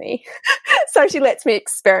trusts me. So she lets me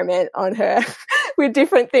experiment on her with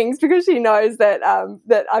different things because she knows that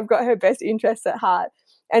I've got her best interests at heart.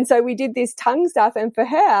 And so we did this tongue stuff, and for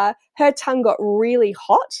her tongue got really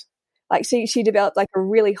hot. Like she developed like a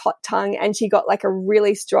really hot tongue, and she got like a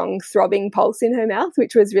really strong throbbing pulse in her mouth,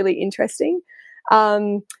 which was really interesting.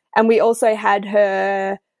 And we also had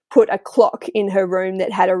her put a clock in her room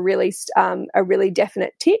that had a really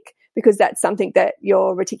definite tick, because that's something that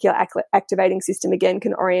your reticular activating system again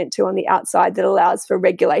can orient to on the outside that allows for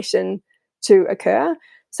regulation to occur.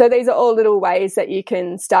 So these are all little ways that you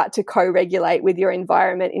can start to co-regulate with your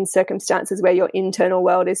environment in circumstances where your internal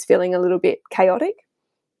world is feeling a little bit chaotic.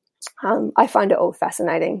 I find it all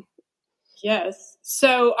fascinating. Yes.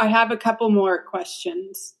 So I have a couple more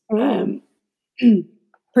questions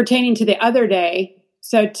pertaining to the other day.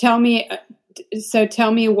 So tell me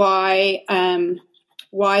why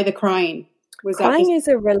the crying? Crying is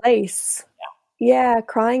a release. Yeah,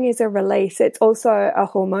 crying is a release. It's also a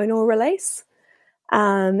hormonal release.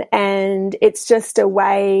 And it's just a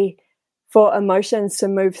way for emotions to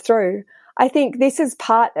move through. I think this is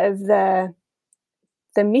part of the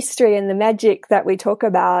mystery and the magic that we talk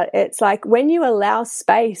about. It's like when you allow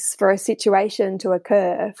space for a situation to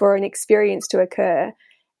occur, for an experience to occur,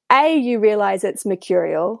 you realize it's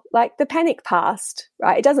mercurial, like the panic passed,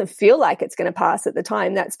 right? It doesn't feel like it's going to pass at the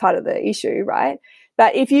time. That's part of the issue, right?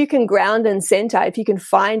 But if you can ground and center, if you can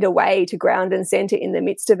find a way to ground and center in the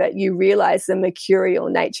midst of it, you realize the mercurial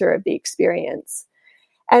nature of the experience.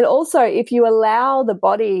 And also, if you allow the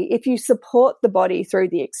body, if you support the body through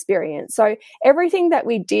the experience. So everything that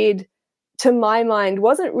we did, to my mind,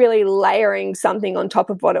 wasn't really layering something on top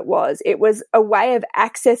of what it was. It was a way of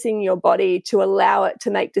accessing your body to allow it to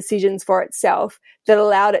make decisions for itself that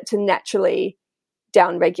allowed it to naturally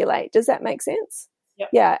downregulate. Does that make sense? Yep.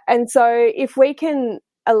 Yeah. And so if we can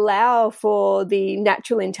allow for the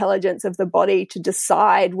natural intelligence of the body to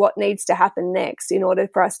decide what needs to happen next in order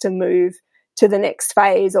for us to move to the next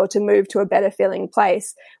phase or to move to a better feeling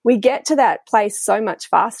place, we get to that place so much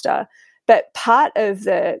faster. But part of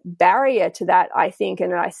the barrier to that, I think,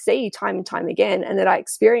 and that I see time and time again, and that I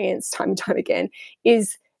experience time and time again,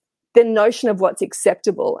 is the notion of what's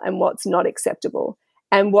acceptable and what's not acceptable,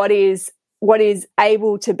 and what is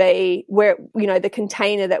able to be where, you know, the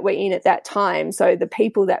container that we're in at that time. So the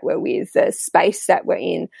people that we're with, the space that we're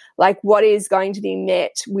in, like what is going to be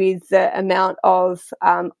met with the amount of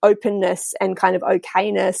openness and kind of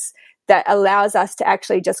okayness that allows us to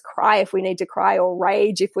actually just cry if we need to cry, or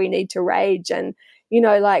rage if we need to rage. And, you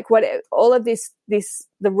know, like what all of this,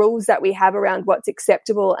 the rules that we have around what's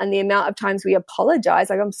acceptable, and the amount of times we apologize,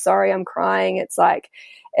 like, I'm sorry, I'm crying. It's like,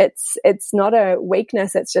 it's not a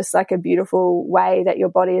weakness. It's just like a beautiful way that your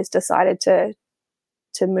body has decided to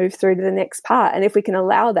move through to the next part. And if we can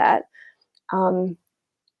allow that,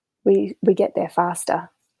 we get there faster.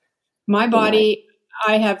 My body,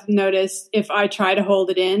 I have noticed, if I try to hold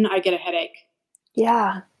it in, I get a headache.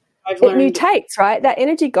 Yeah. It mutates, right? That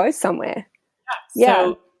energy goes somewhere. Yeah.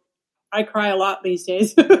 So I cry a lot these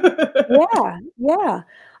days. Yeah.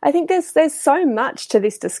 I think there's so much to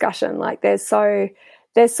this discussion. Like there's so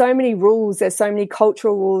many rules, there's so many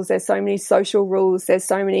cultural rules, there's so many social rules, there's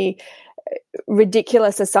so many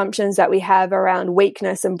ridiculous assumptions that we have around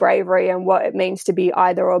weakness and bravery and what it means to be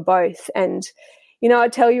either or both. And, you know,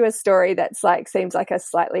 I'll tell you a story that's like, seems like a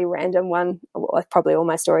slightly random one. Well, probably all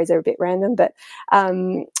my stories are a bit random, but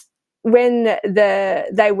when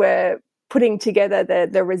they were putting together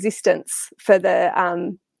the resistance for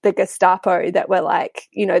the Gestapo, that were like,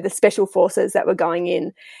 you know, the special forces that were going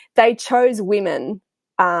in, they chose women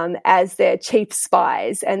as their chief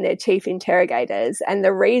spies and their chief interrogators. And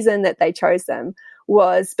the reason that they chose them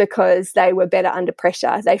was because they were better under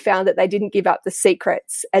pressure. They found that they didn't give up the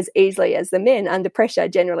secrets as easily as the men under pressure,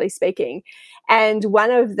 generally speaking. And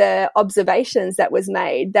one of the observations that was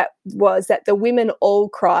made was that the women all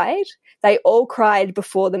cried. They all cried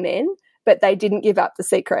before the men, but they didn't give up the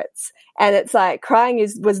secrets. And it's like crying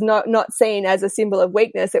was not seen as a symbol of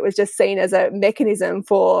weakness. It was just seen as a mechanism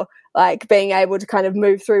for like being able to kind of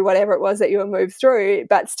move through whatever it was that you were moved through,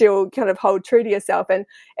 but still kind of hold true to yourself. And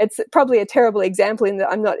it's probably a terrible example in that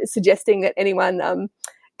I'm not suggesting that anyone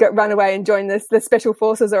run away and join the special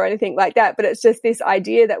forces or anything like that. But it's just this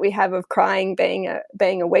idea that we have of crying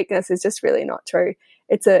being a weakness is just really not true.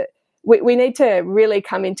 We need to really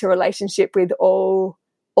come into relationship with all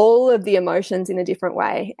of the emotions in a different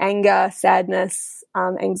way: anger, sadness,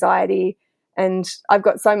 anxiety. And I've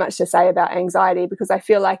got so much to say about anxiety because I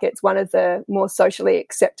feel like it's one of the more socially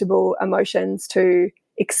acceptable emotions to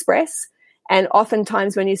express. And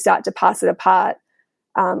oftentimes when you start to pass it apart,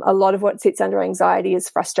 a lot of what sits under anxiety is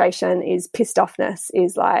frustration, is pissed offness,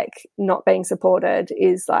 is like not being supported,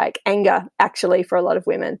 is like anger, actually, for a lot of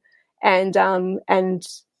women. And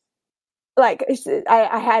like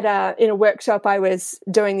I had in a workshop I was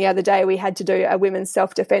doing the other day, we had to do a women's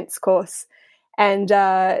self-defense course. And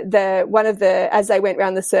as they went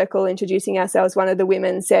around the circle introducing ourselves, one of the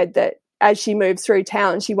women said that as she moves through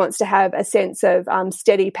town, she wants to have a sense of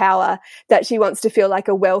steady power, that she wants to feel like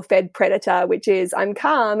a well-fed predator, which is, I'm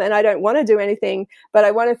calm and I don't want to do anything, but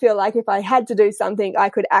I want to feel like if I had to do something, I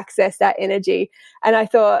could access that energy. And I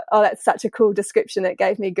thought, oh, that's such a cool description. It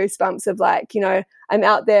gave me goosebumps of like, you know, I'm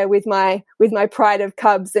out there with my pride of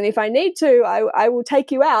cubs, and if I need to, I will take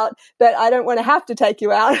you out, but I don't want to have to take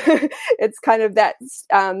you out. It's kind of that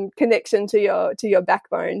connection to your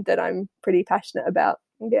backbone that I'm pretty passionate about.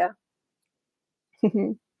 Yeah.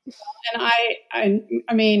 And I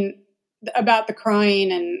mean, about the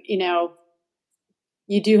crying, and, you know,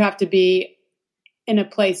 you do have to be in a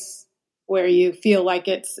place where you feel like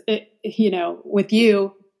it's, you know, with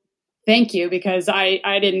you. Thank you, because I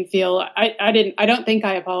don't think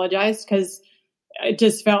I apologized, because it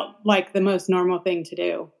just felt like the most normal thing to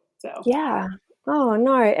do. So yeah. Oh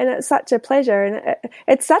no, and it's such a pleasure, and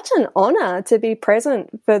it's such an honor to be present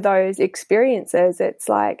for those experiences. It's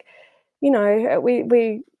like, you know,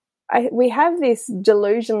 we have this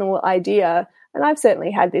delusional idea, and I've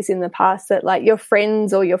certainly had this in the past, that like your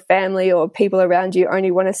friends or your family or people around you only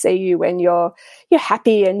want to see you when you're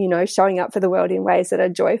happy and, you know, showing up for the world in ways that are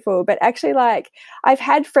joyful. But actually, like, I've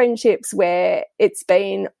had friendships where it's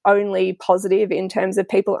been only positive, in terms of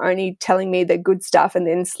people only telling me the good stuff and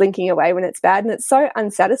then slinking away when it's bad. And it's so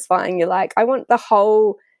unsatisfying. You're like, I want the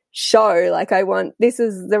whole show. Like, this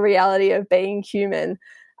is the reality of being human.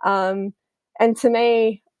 And to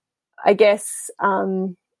me, I guess,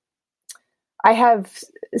 I have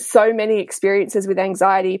so many experiences with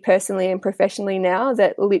anxiety personally and professionally now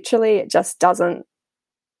that literally it just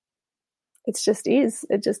is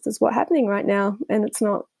what's happening right now. And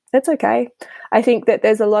that's okay. I think that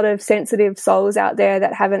there's a lot of sensitive souls out there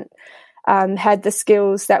that haven't had the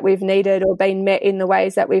skills that we've needed or been met in the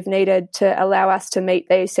ways that we've needed to allow us to meet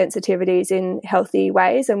these sensitivities in healthy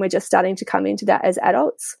ways. And we're just starting to come into that as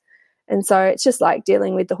adults. And so it's just like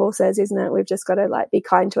dealing with the horses, isn't it? We've just got to like be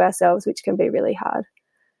kind to ourselves, which can be really hard,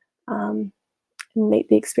 and meet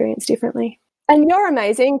the experience differently. And you're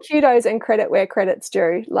amazing. Kudos and credit where credit's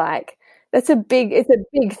due. Like, it's a big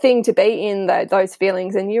thing to be in those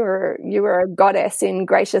feelings. And you were a goddess in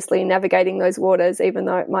graciously navigating those waters, even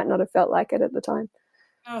though it might not have felt like it at the time.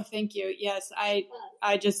 Oh, thank you. Yes, I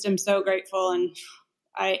just am so grateful, and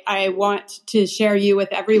I want to share you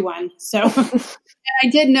with everyone. So I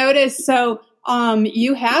did notice, so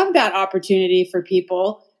you have that opportunity for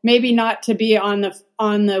people, maybe not to be on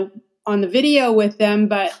the video with them,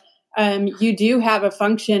 but you do have a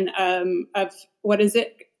function of, what is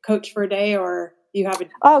it, Coach for a Day, or you have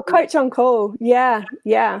Coach on Call. Yeah.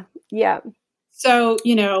 So,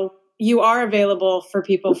 you know, you are available for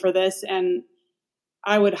people for this, and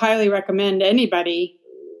I would highly recommend anybody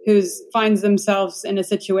who finds themselves in a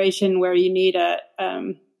situation where you need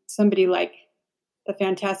somebody like the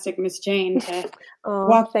fantastic Miss Jane to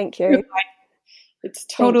walk. Thank you. It's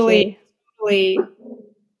totally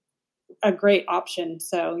a great option.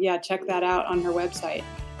 So yeah, check that out on her website.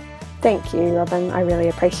 Thank you, Robyn. I really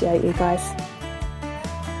appreciate you guys.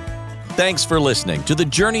 Thanks for listening to the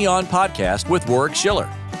Journey On podcast with Warwick Schiller.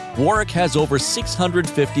 Warwick has over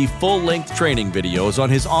 650 full-length training videos on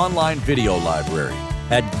his online video library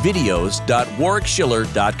at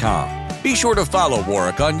videos.warwickschiller.com. Be sure to follow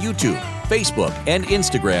Warwick on YouTube, Facebook, and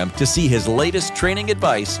Instagram to see his latest training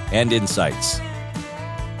advice and insights.